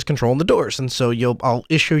has access control on the doors. And so I'll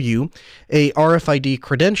issue you a RFID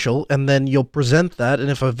credential, and then you'll present that. And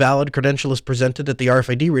if a valid credential is presented at the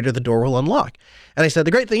RFID reader, the door will unlock. And I said,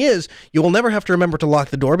 the great thing is you will never have to remember to lock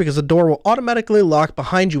the door, because the door will automatically lock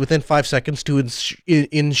behind you within 5 seconds to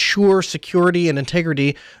ensure security and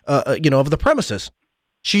integrity, of the premises.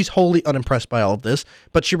 She's wholly unimpressed by all of this,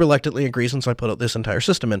 but she reluctantly agrees. And so I put this entire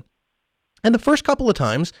system in. And the first couple of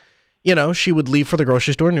times, she would leave for the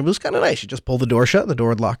grocery store, and it was kind of nice. She'd just pull the door shut and the door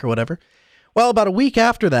would lock or whatever. Well, about a week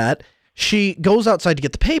after that, she goes outside to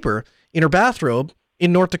get the paper in her bathrobe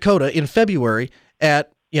in North Dakota in February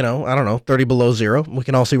at, 30 below zero. We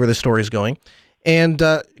can all see where this story is going. And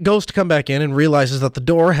goes to come back in and realizes that the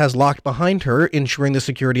door has locked behind her, ensuring the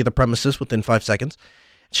security of the premises within 5 seconds.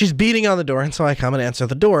 She's beating on the door, and so I come and answer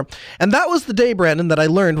the door. And that was the day, Brandon, that I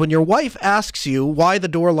learned when your wife asks you why the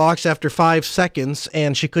door locks after 5 seconds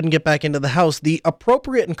and she couldn't get back into the house, the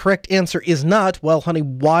appropriate and correct answer is not, well, honey,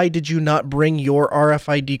 why did you not bring your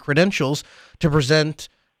RFID credentials to present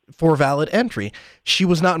for valid entry? She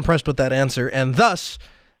was not impressed with that answer, and thus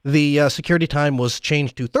the security time was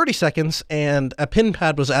changed to 30 seconds, and a pin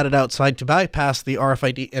pad was added outside to bypass the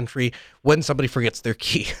RFID entry when somebody forgets their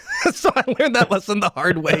key. So I learned that lesson the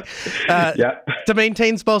hard way. To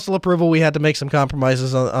maintain spousal approval, we had to make some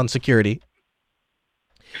compromises on security.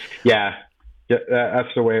 Yeah, that's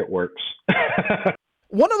the way it works.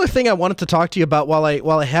 One other thing I wanted to talk to you about while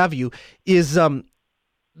I have you is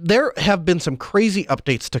there have been some crazy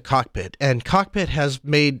updates to Cockpit, and Cockpit has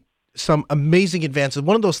made some amazing advances.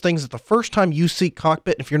 One of those things that the first time you see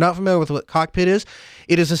Cockpit, if you're not familiar with what Cockpit is,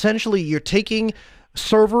 it is essentially you're taking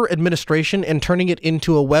server administration and turning it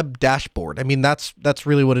into a web dashboard. I mean, that's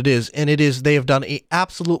really what it is. And they have done an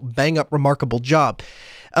absolute bang up remarkable job.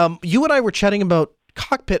 You and I were chatting about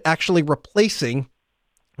Cockpit actually replacing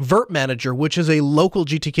Virt Manager, which is a local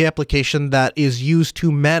GTK application that is used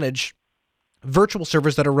to manage virtual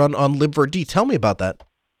servers that are run on libvirt. Tell me about that.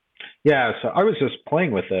 Yeah, so I was just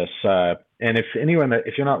playing with this, and if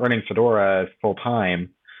you're not running Fedora full time,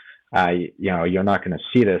 you're not going to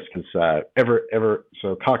see this because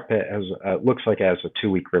so Cockpit looks like it has a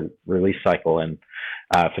 2-week release cycle, and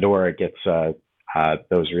Fedora gets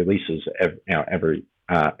those releases every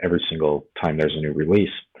single time there's a new release.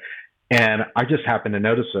 And I just happened to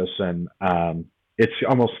notice this, and it's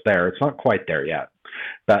almost there. It's not quite there yet,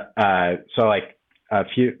 but so like a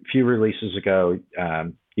few releases ago,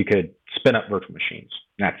 you could spin up virtual machines.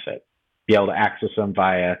 That's it. Be able to access them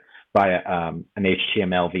via an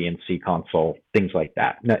HTML VNC console, things like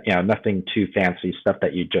that. Nothing too fancy, stuff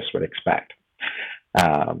that you just would expect.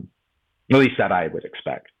 At least that I would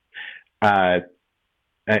expect.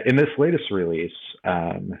 In this latest release,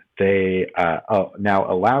 they now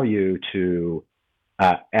allow you to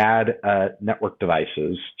add network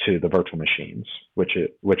devices to the virtual machines, which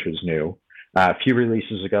was new. A few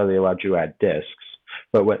releases ago, they allowed you to add disks.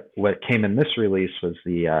 But what came in this release was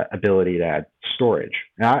the ability to add storage.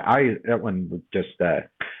 And that one was just I'm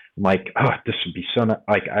like, oh, this would be so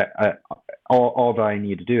all that I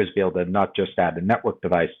need to do is be able to not just add a network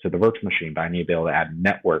device to the virtual machine, but I need to be able to add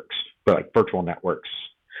networks, but like virtual networks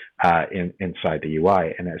inside the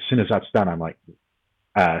UI. And as soon as that's done, I'm like,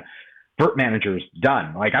 Virt Manager's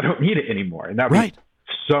done. Like, I don't need it anymore. And that would be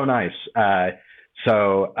so nice.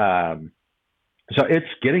 So it's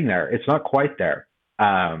getting there. It's not quite there.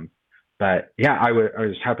 But yeah, I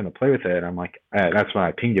was happen to play with it, and I'm like, that's when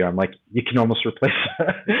I pinged you. I'm like, you can almost replace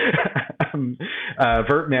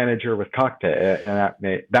Virt Manager with Cockpit,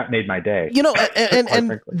 and that made my day.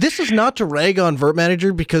 And this is not to rag on Virt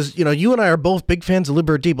Manager because you and I are both big fans of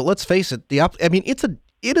libvirt, but let's face it,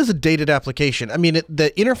 it is a dated application. I mean,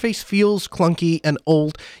 the interface feels clunky and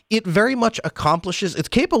old. It very much accomplishes. It's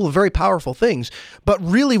capable of very powerful things, but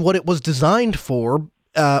really, what it was designed for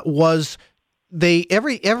was.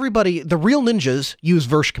 Everybody, the real ninjas use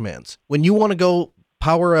Virsh commands. When you want to go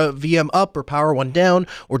power a VM up or power one down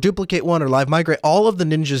or duplicate one or live migrate, all of the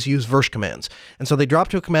ninjas use Virsh commands. And so they drop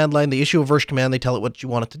to a command line, they issue a Virsh command, they tell it what you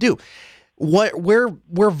want it to do. Where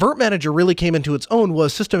Virt Manager really came into its own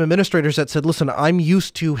was system administrators that said, listen, I'm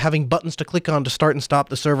used to having buttons to click on to start and stop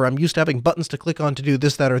the server. I'm used to having buttons to click on to do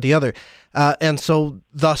this, that, or the other. And so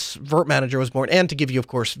thus Virt Manager was born, and to give you, of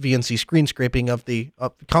course, VNC screen scraping of the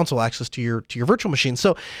console access to your virtual machine.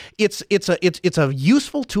 So it's a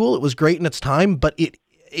useful tool. It was great in its time, but it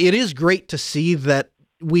is great to see that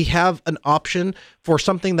we have an option for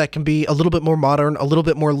something that can be a little bit more modern, a little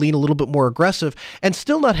bit more lean, a little bit more aggressive, and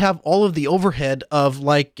still not have all of the overhead of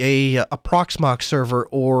like a Proxmox server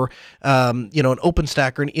or an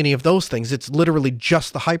OpenStack or any of those things. It's literally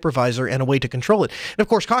just the hypervisor and a way to control it. And of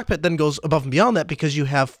course, Cockpit then goes above and beyond that because you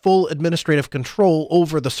have full administrative control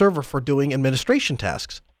over the server for doing administration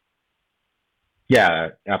tasks. Yeah,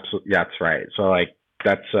 absolutely. Yeah, that's right. So like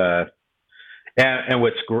that's and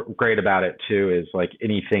what's great about it too is like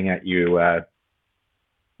anything that you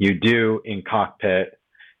do in Cockpit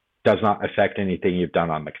does not affect anything you've done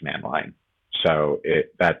on the command line. So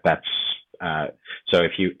that's so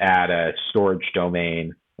if you add a storage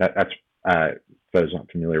domain, that's for those not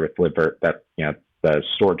familiar with libvirt, that the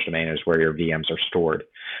storage domain is where your VMs are stored.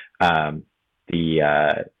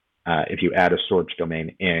 If you add a storage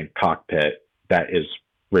domain in Cockpit, that is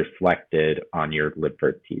reflected on your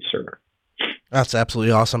libvirt server. That's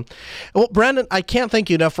absolutely awesome. Well, Brandon, I can't thank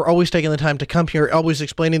you enough for always taking the time to come here, always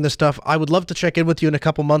explaining this stuff. I would love to check in with you in a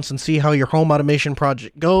couple months and see how your home automation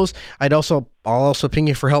project goes. I'll also ping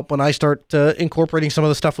you for help when I start incorporating some of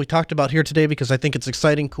the stuff we talked about here today, because I think it's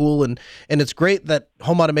exciting, cool, and it's great that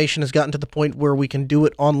home automation has gotten to the point where we can do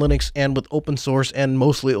it on Linux and with open source and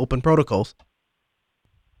mostly open protocols.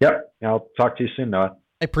 Yep. I'll talk to you soon, Noah.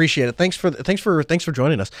 I appreciate it. Thanks for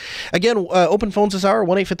joining us. Again, open phones this hour,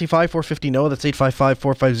 1-855-450-NOAH. That's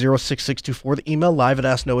 855-450-6624. The email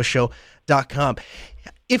live@asknoahshow.com.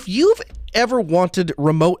 If you've ever wanted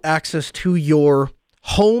remote access to your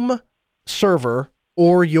home server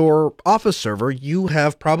or your office server, you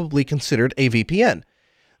have probably considered a VPN.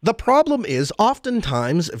 The problem is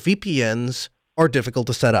oftentimes VPNs are difficult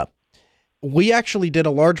to set up. We actually did a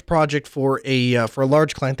large project for a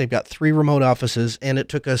large client. They've got 3 remote offices, and it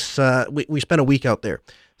took us we spent a week out there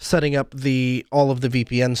setting up all of the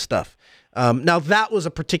VPN stuff. Now that was a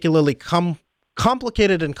particularly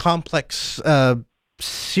complicated and complex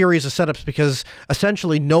series of setups because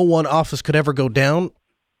essentially no one office could ever go down.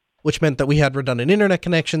 which meant that we had redundant internet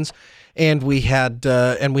connections, and we had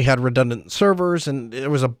redundant servers, and there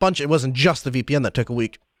was a bunch. It wasn't just the VPN that took a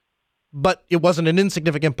week, but it wasn't an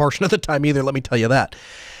insignificant portion of the time either. Let me tell you that.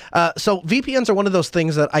 So VPNs are one of those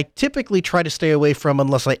things that I typically try to stay away from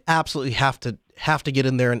unless I absolutely have to get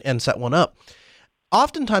in there and set one up.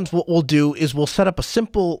 Oftentimes, what we'll do is we'll set up a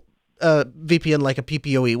simple VPN like a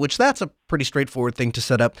PPOE, which that's a pretty straightforward thing to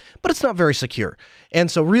set up, but it's not very secure. And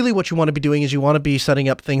so really what you want to be doing is you want to be setting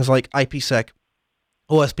up things like IPsec,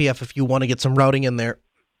 OSPF if you want to get some routing in there.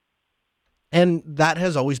 And that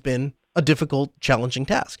has always been a difficult, challenging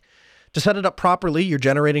task. To set it up properly, you're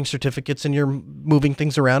generating certificates and you're moving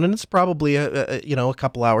things around, and it's probably a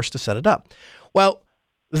couple hours to set it up. Well,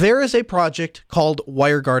 there is a project called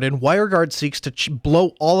WireGuard, and WireGuard seeks to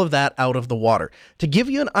blow all of that out of the water. To give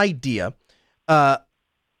you an idea,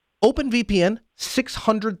 OpenVPN,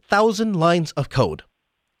 600,000 lines of code.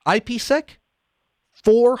 IPsec,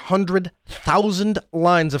 400,000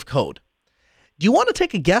 lines of code. Do you want to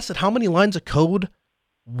take a guess at how many lines of code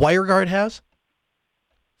WireGuard has?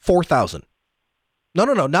 4,000. No,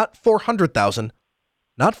 not 400,000,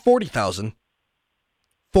 not 40,000,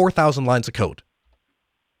 4,000 lines of code.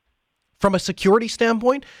 From a security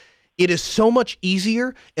standpoint, it is so much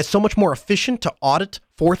easier, it's so much more efficient to audit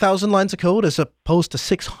 4,000 lines of code as opposed to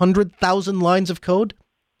 600,000 lines of code.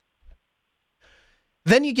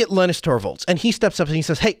 Then you get Linus Torvalds, and he steps up and he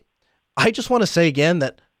says, hey, I just want to say again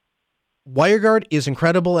that WireGuard is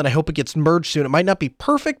incredible, and I hope it gets merged soon. It might not be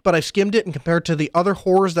perfect, but I've skimmed it, and compared to the other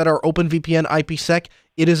horrors that are OpenVPN IPsec,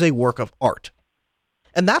 it is a work of art.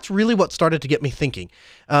 And that's really what started to get me thinking.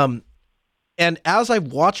 And as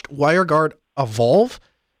I've watched WireGuard evolve,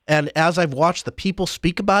 and as I've watched the people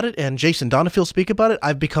speak about it, and Jason Donenfeld speak about it,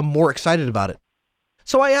 I've become more excited about it.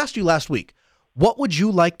 So I asked you last week, what would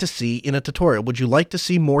you like to see in a tutorial? Would you like to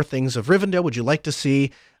see more things of Rivendell? Would you like to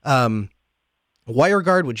see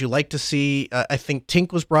WireGuard? Would you like to see, I think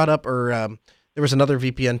Tink was brought up, or there was another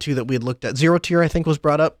VPN too that we had looked at. Zero Tier, I think, was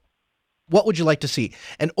brought up. What would you like to see?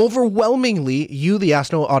 And overwhelmingly, you, the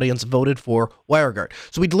Ask Noah audience, voted for WireGuard.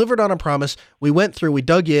 So we delivered on a promise. We went through, we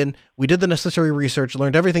dug in, we did the necessary research,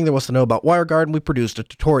 learned everything there was to know about WireGuard, and we produced a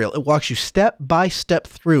tutorial. It walks you step by step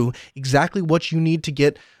through exactly what you need to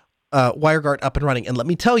get WireGuard up and running. And let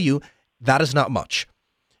me tell you, that is not much.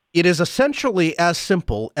 It is essentially as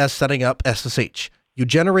simple as setting up SSH. You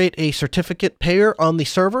generate a certificate pair on the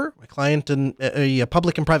server, a client and a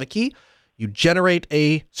public and private key. You generate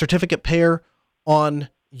a certificate pair on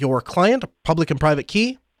your client, a public and private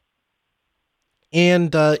key,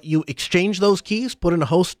 and you exchange those keys, put in a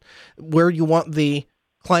host where you want the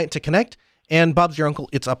client to connect, and Bob's your uncle,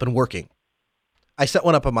 it's up and working. I set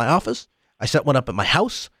one up at my office. I set one up at my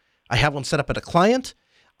house. I have one set up at a client.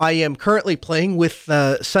 I am currently playing with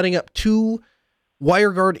setting up 2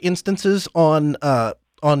 WireGuard instances on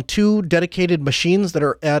 2 dedicated machines that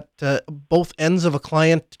are at both ends of a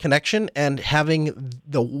client connection, and having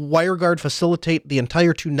the WireGuard facilitate the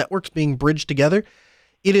entire 2 networks being bridged together.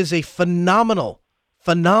 It is a phenomenal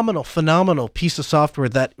piece of software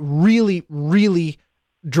that really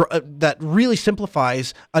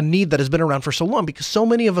simplifies a need that has been around for so long, because so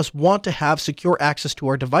many of us want to have secure access to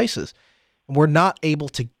our devices, and we're not able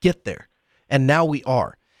to get there. And now we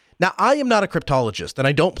are. Now, I am not a cryptologist, and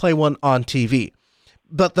I don't play one on TV.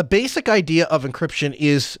 But the basic idea of encryption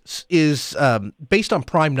is based on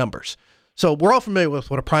prime numbers. So we're all familiar with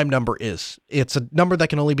what a prime number is. It's a number that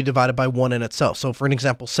can only be divided by 1 in itself. So for an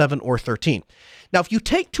example, 7 or 13. Now, if you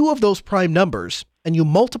take 2 of those prime numbers and you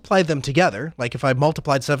multiply them together, like if I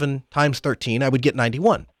multiplied 7 times 13, I would get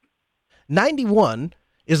 91. 91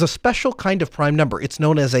 is a special kind of prime number. It's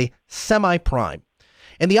known as a semi-prime.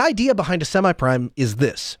 And the idea behind a semi-prime is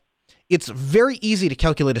this. It's very easy to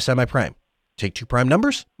calculate a semi-prime. Take 2 prime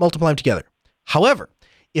numbers, multiply them together. However,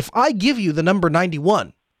 if I give you the number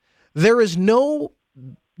 91, there is no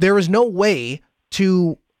way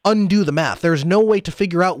to undo the math. There is no way to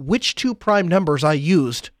figure out which 2 prime numbers I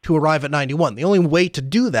used to arrive at 91. The only way to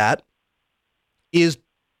do that is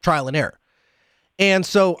trial and error. And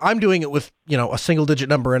so I'm doing it with, a single digit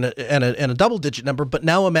number and a double digit number. But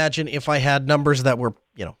now imagine if I had numbers that were,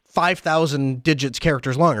 5,000 digits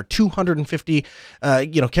characters long, or 250,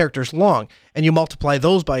 characters long, and you multiply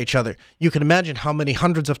those by each other. You can imagine how many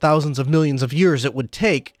hundreds of thousands of millions of years it would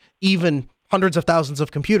take, even hundreds of thousands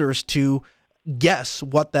of computers, to guess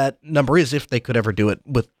what that number is, if they could ever do it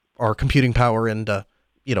with our computing power and,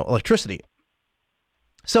 electricity.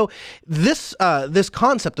 So this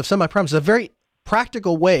concept of semi-primes is a very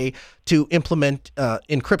practical way to implement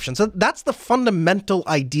encryption. So that's the fundamental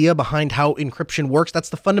idea behind how encryption works. That's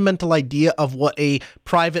the fundamental idea of what a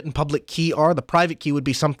private and public key are. The private key would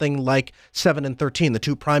be something like 7 and 13, the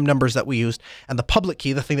two prime numbers that we used. And the public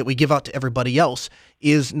key, the thing that we give out to everybody else,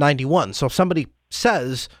 is 91. So if somebody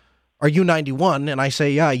says, "Are you 91?" and I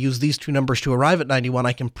say, "Yeah, I use these two numbers to arrive at 91,"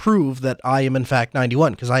 I can prove that I am in fact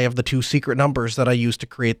 91 because I have the two secret numbers that I use to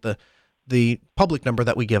create the public number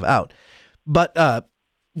that we give out. But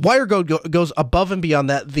WireGuard goes above and beyond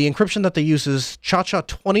that. The encryption that they use is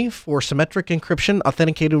ChaCha20 for symmetric encryption,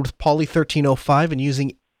 authenticated with Poly 1305 and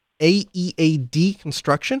using AEAD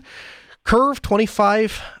construction. Curve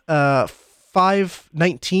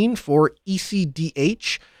 25519 for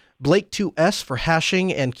ECDH. Blake 2S for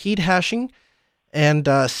hashing and keyed hashing. And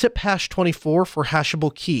SIPHash24 for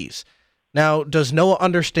hashable keys. Now, does Noah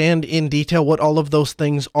understand in detail what all of those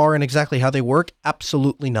things are and exactly how they work?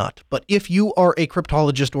 Absolutely not. But if you are a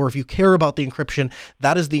cryptologist or if you care about the encryption,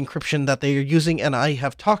 that is the encryption that they are using. And I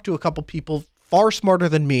have talked to a couple people far smarter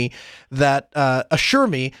than me that assure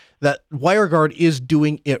me that WireGuard is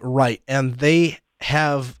doing it right. And they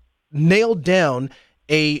have nailed down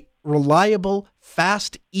a reliable,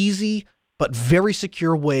 fast, easy, but very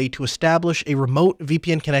secure way to establish a remote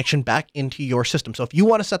VPN connection back into your system. So if you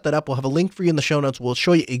want to set that up, we'll have a link for you in the show notes. We'll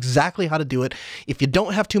show you exactly how to do it. If you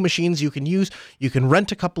don't have two machines you can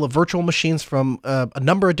rent a couple of virtual machines from a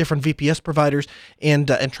number of different VPS providers and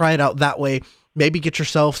try it out that way. Maybe get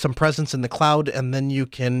yourself some presence in the cloud, and then you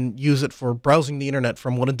can use it for browsing the internet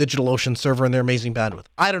from what a DigitalOcean server and their amazing bandwidth.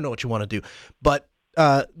 I don't know what you want to do, but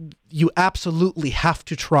you absolutely have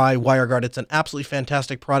to try WireGuard. It's an absolutely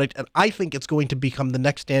fantastic product, and I think it's going to become the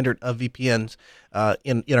next standard of VPNs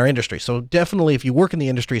in our industry. So definitely, if you work in the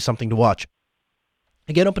industry, something to watch.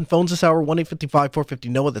 Again, open phones this hour,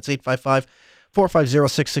 1-855-450-NOAH. That's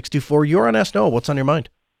 855-450-6624. You're on Ask Noah. What's on your mind?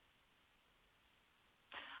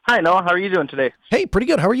 Hi, Noah. How are you doing today? Hey, pretty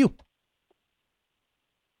good. How are you?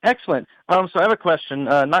 Excellent. So I have a question,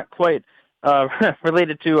 not quite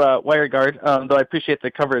related to WireGuard, though I appreciate the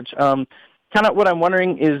coverage. Kind of what I'm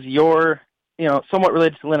wondering is somewhat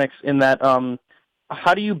related to Linux in that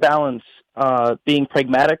how do you balance being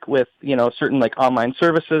pragmatic with, certain like online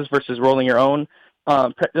services versus rolling your own?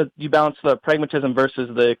 You balance the pragmatism versus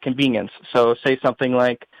the convenience. So say something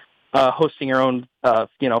like hosting your own,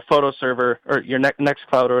 photo server or your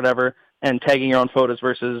Nextcloud or whatever, and tagging your own photos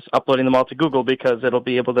versus uploading them all to Google because it'll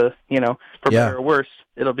be able to, for better or worse,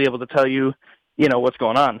 it'll be able to tell you, what's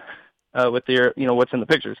going on with your, what's in the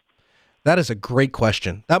pictures. That is a great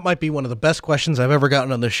question. That might be one of the best questions I've ever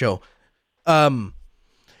gotten on this show.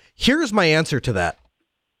 Here's my answer to that.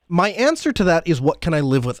 My answer to that is, what can I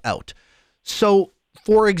live without? So,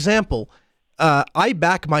 for example, I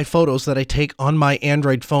back my photos that I take on my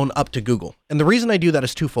Android phone up to Google. And the reason I do that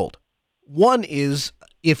is twofold. One is,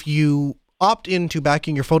 if you opt into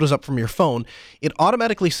backing your photos up from your phone, it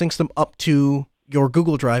automatically syncs them up to your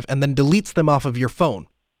Google Drive and then deletes them off of your phone.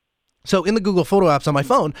 So in the Google Photo apps on my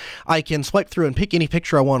phone, I can swipe through and pick any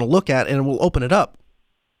picture I want to look at, and it will open it up.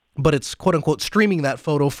 But it's quote-unquote streaming that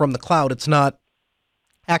photo from the cloud. It's not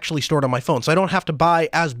actually stored on my phone. So I don't have to buy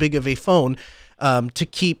as big of a phone to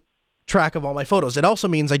keep track of all my photos. It also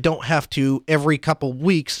means I don't have to, every couple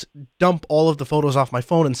weeks, dump all of the photos off my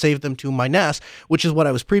phone and save them to my NAS, which is what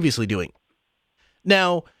I was previously doing.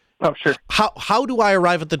 Now, how do I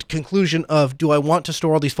arrive at the conclusion of, do I want to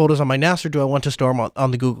store all these photos on my NAS or do I want to store them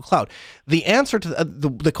on the Google Cloud? The answer to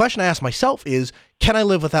the question I ask myself is, can I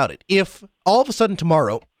live without it? If all of a sudden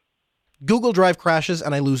tomorrow Google Drive crashes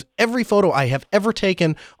and I lose every photo I have ever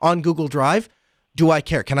taken on Google Drive, do I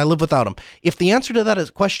care? Can I live without them? If the answer to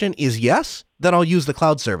that question is yes, then I'll use the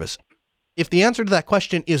cloud service. If the answer to that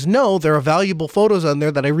question is no, there are valuable photos on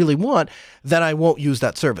there that I really want, then I won't use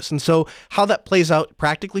that service. And so how that plays out,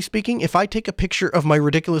 practically speaking, if I take a picture of my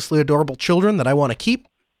ridiculously adorable children that I want to keep,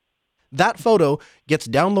 that photo gets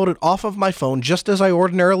downloaded off of my phone just as I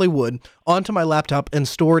ordinarily would onto my laptop and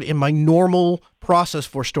stored in my normal process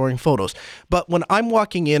for storing photos. But when I'm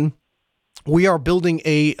walking in, we are building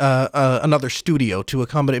another studio to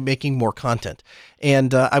accommodate making more content.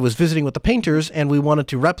 And I was visiting with the painters, and we wanted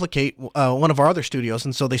to replicate one of our other studios.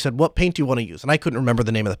 And so they said, what paint do you want to use? And I couldn't remember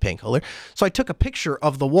the name of the paint color. So I took a picture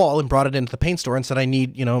of the wall and brought it into the paint store and said, I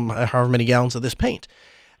need, however many gallons of this paint.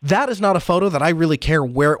 That is not a photo that I really care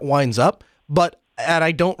where it winds up, and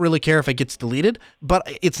I don't really care if it gets deleted,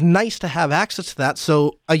 but it's nice to have access to that.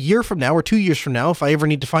 So a year from now or 2 years from now, if I ever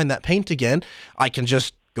need to find that paint again, I can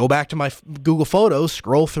just go back to my Google Photos,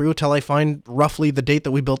 scroll through till I find roughly the date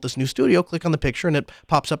that we built this new studio, click on the picture, and it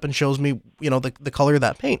pops up and shows me, the color of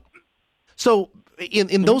that paint. So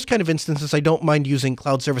in those kind of instances, I don't mind using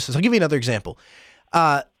cloud services. I'll give you another example.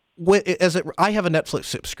 I have a Netflix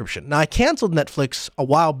subscription. Now, I canceled Netflix a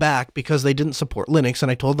while back because they didn't support Linux,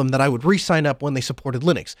 and I told them that I would re-sign up when they supported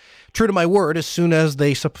Linux. True to my word, as soon as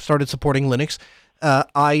they started supporting Linux,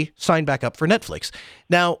 I signed back up for Netflix.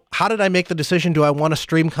 Now, how did I make the decision? Do I want to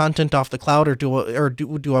stream content off the cloud, or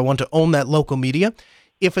do I want to own that local media?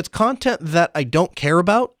 If it's content that I don't care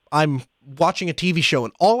about, I'm watching a TV show,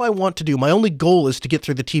 and all I want to do, my only goal is to get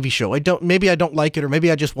through the TV show. Maybe I don't like it, or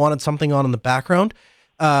maybe I just wanted something on in the background.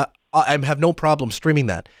 I have no problem streaming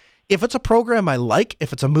that. If it's a program I like,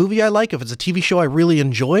 if it's a movie I like, if it's a TV show I really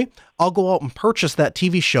enjoy, I'll go out and purchase that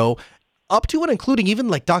TV show, up to and including even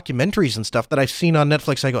like documentaries and stuff that I've seen on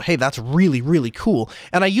Netflix. I go, hey, that's really, really cool.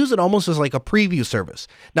 And I use it almost as like a preview service.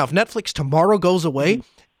 Now, if Netflix tomorrow goes away,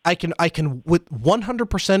 I can with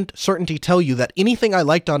 100% certainty tell you that anything I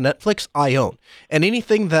liked on Netflix, I own. And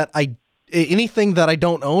anything that I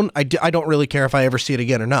don't own, I don't really care if I ever see it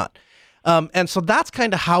again or not. And so that's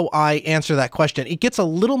kind of how I answer that question. It gets a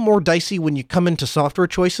little more dicey when you come into software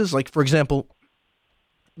choices. Like, for example,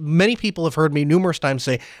 many people have heard me numerous times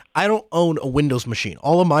say, I don't own a Windows machine.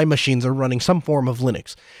 All of my machines are running some form of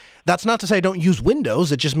Linux. That's not to say I don't use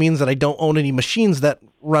Windows. It just means that I don't own any machines that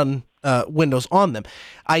run Windows on them.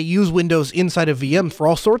 I use Windows inside of VM for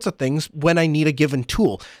all sorts of things when I need a given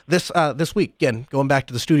tool. This week, again, going back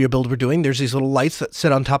to the studio build we're doing, there's these little lights that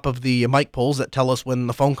sit on top of the mic poles that tell us when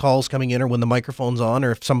the phone call's coming in or when the microphone's on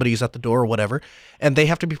or if somebody's at the door or whatever. And they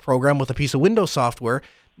have to be programmed with a piece of Windows software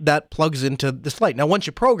that plugs into this light. Now, once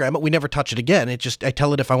you program it, we never touch it again. I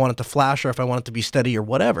tell it if I want it to flash or if I want it to be steady or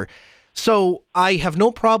whatever. So I have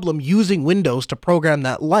no problem using Windows to program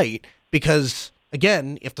that light because,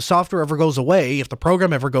 again, if the software ever goes away, if the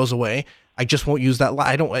program ever goes away, I just won't use that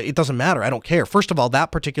light. It doesn't matter. I don't care. First of all,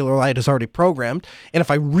 that particular light is already programmed. And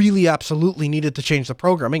if I really absolutely needed to change the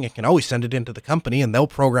programming, I can always send it into the company and they'll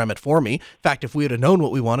program it for me. In fact, if we had known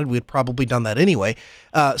what we wanted, we'd probably done that anyway.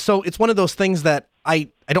 So it's one of those things that I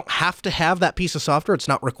don't have to have that piece of software. It's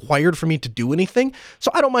not required for me to do anything.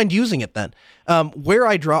 So I don't mind using it then. Where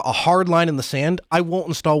I draw a hard line in the sand, I won't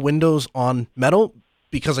install Windows on Metal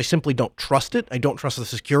because I simply don't trust it. I don't trust the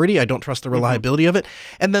security. I don't trust the reliability of it.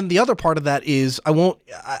 And then the other part of that is I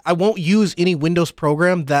won't use any Windows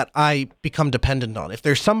program that I become dependent on. If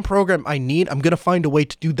there's some program I need, I'm going to find a way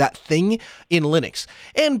to do that thing in Linux.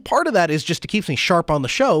 And part of that is just to keep me sharp on the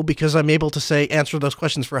show because I'm able to answer those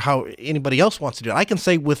questions for how anybody else wants to do it. I can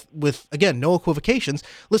say with again, no equivocations,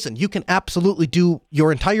 listen, you can absolutely do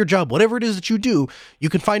your entire job, whatever it is that you do, you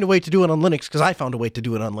can find a way to do it on Linux because I found a way to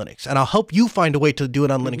do it on Linux. And I'll help you find a way to do it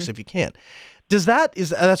on Linux if you can.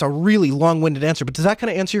 That's a really long-winded answer, but does that kind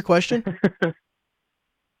of answer your question?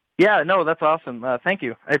 Yeah, no, that's awesome. Thank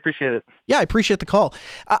you. I appreciate it. Yeah, I appreciate the call.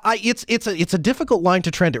 It's a difficult line to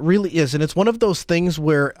tread. It really is, and it's one of those things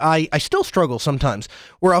where I still struggle sometimes.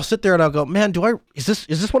 Where I'll sit there and I'll go, man, is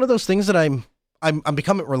this one of those things that I'm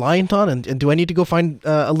becoming reliant on, and do I need to go find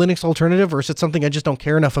a Linux alternative, or is it something I just don't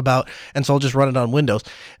care enough about, and so I'll just run it on Windows?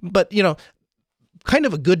 But kind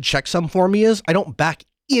of a good checksum for me is I don't back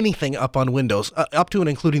anything up on Windows, up to and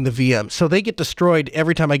including the VM. So they get destroyed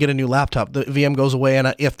every time I get a new laptop. The VM goes away,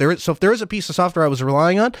 and if there is a piece of software I was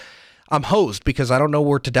relying on, I'm hosed because I don't know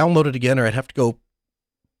where to download it again, or I'd have to go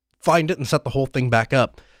find it and set the whole thing back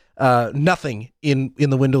up. Nothing in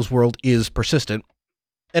the Windows world is persistent.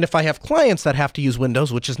 And if I have clients that have to use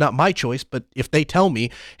Windows, which is not my choice, but if they tell me,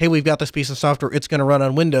 hey, we've got this piece of software, it's going to run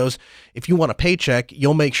on Windows. If you want a paycheck,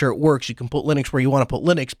 you'll make sure it works. You can put Linux where you want to put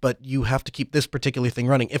Linux, but you have to keep this particular thing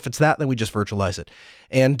running. If it's that, then we just virtualize it.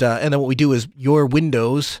 And then what we do is your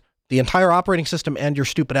Windows, the entire operating system and your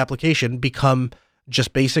stupid application become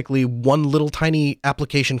just basically one little tiny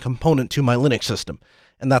application component to my Linux system.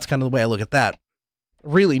 And that's kind of the way I look at that.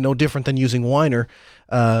 Really no different than using Winer,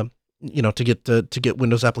 to get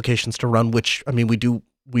Windows applications to run, which, I mean,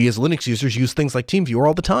 we as Linux users use things like TeamViewer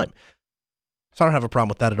all the time. So I don't have a problem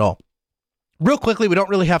with that at all. Real quickly, we don't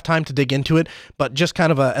really have time to dig into it, but just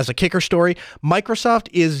kind of as a kicker story, Microsoft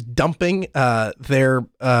is dumping their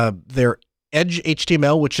Edge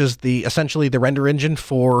HTML, which is essentially the render engine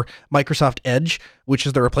for Microsoft Edge, which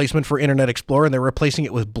is the replacement for Internet Explorer, and they're replacing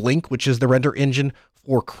it with Blink, which is the render engine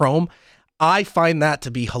for Chrome. I find that to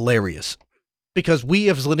be hilarious. Because we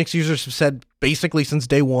as Linux users have said basically since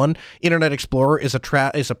day one, Internet Explorer is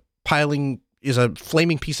a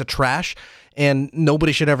flaming piece of trash, and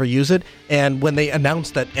nobody should ever use it. And when they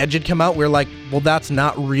announced that Edge had come out, we're like, well, that's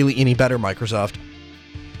not really any better, Microsoft.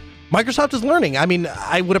 Microsoft is learning. I mean,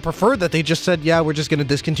 I would have preferred that they just said, yeah, we're just going to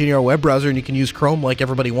discontinue our web browser and you can use Chrome like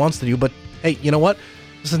everybody wants to do. But hey, you know what?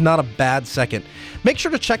 This is not a bad second. Make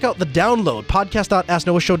sure to check out the download,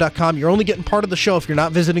 podcast.asknoahshow.com. You're only getting part of the show if you're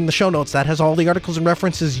not visiting the show notes. That has all the articles and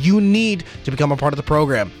references you need to become a part of the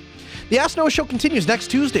program. The Ask Noah Show continues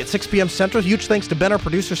next Tuesday at 6 p.m. Central. Huge thanks to Ben, our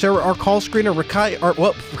producer, Sarah, our call screener,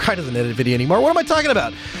 Rakai doesn't edit video anymore. What am I talking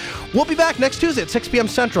about? We'll be back next Tuesday at 6 p.m.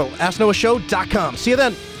 Central. AskNoahShow.com. See you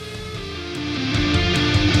then.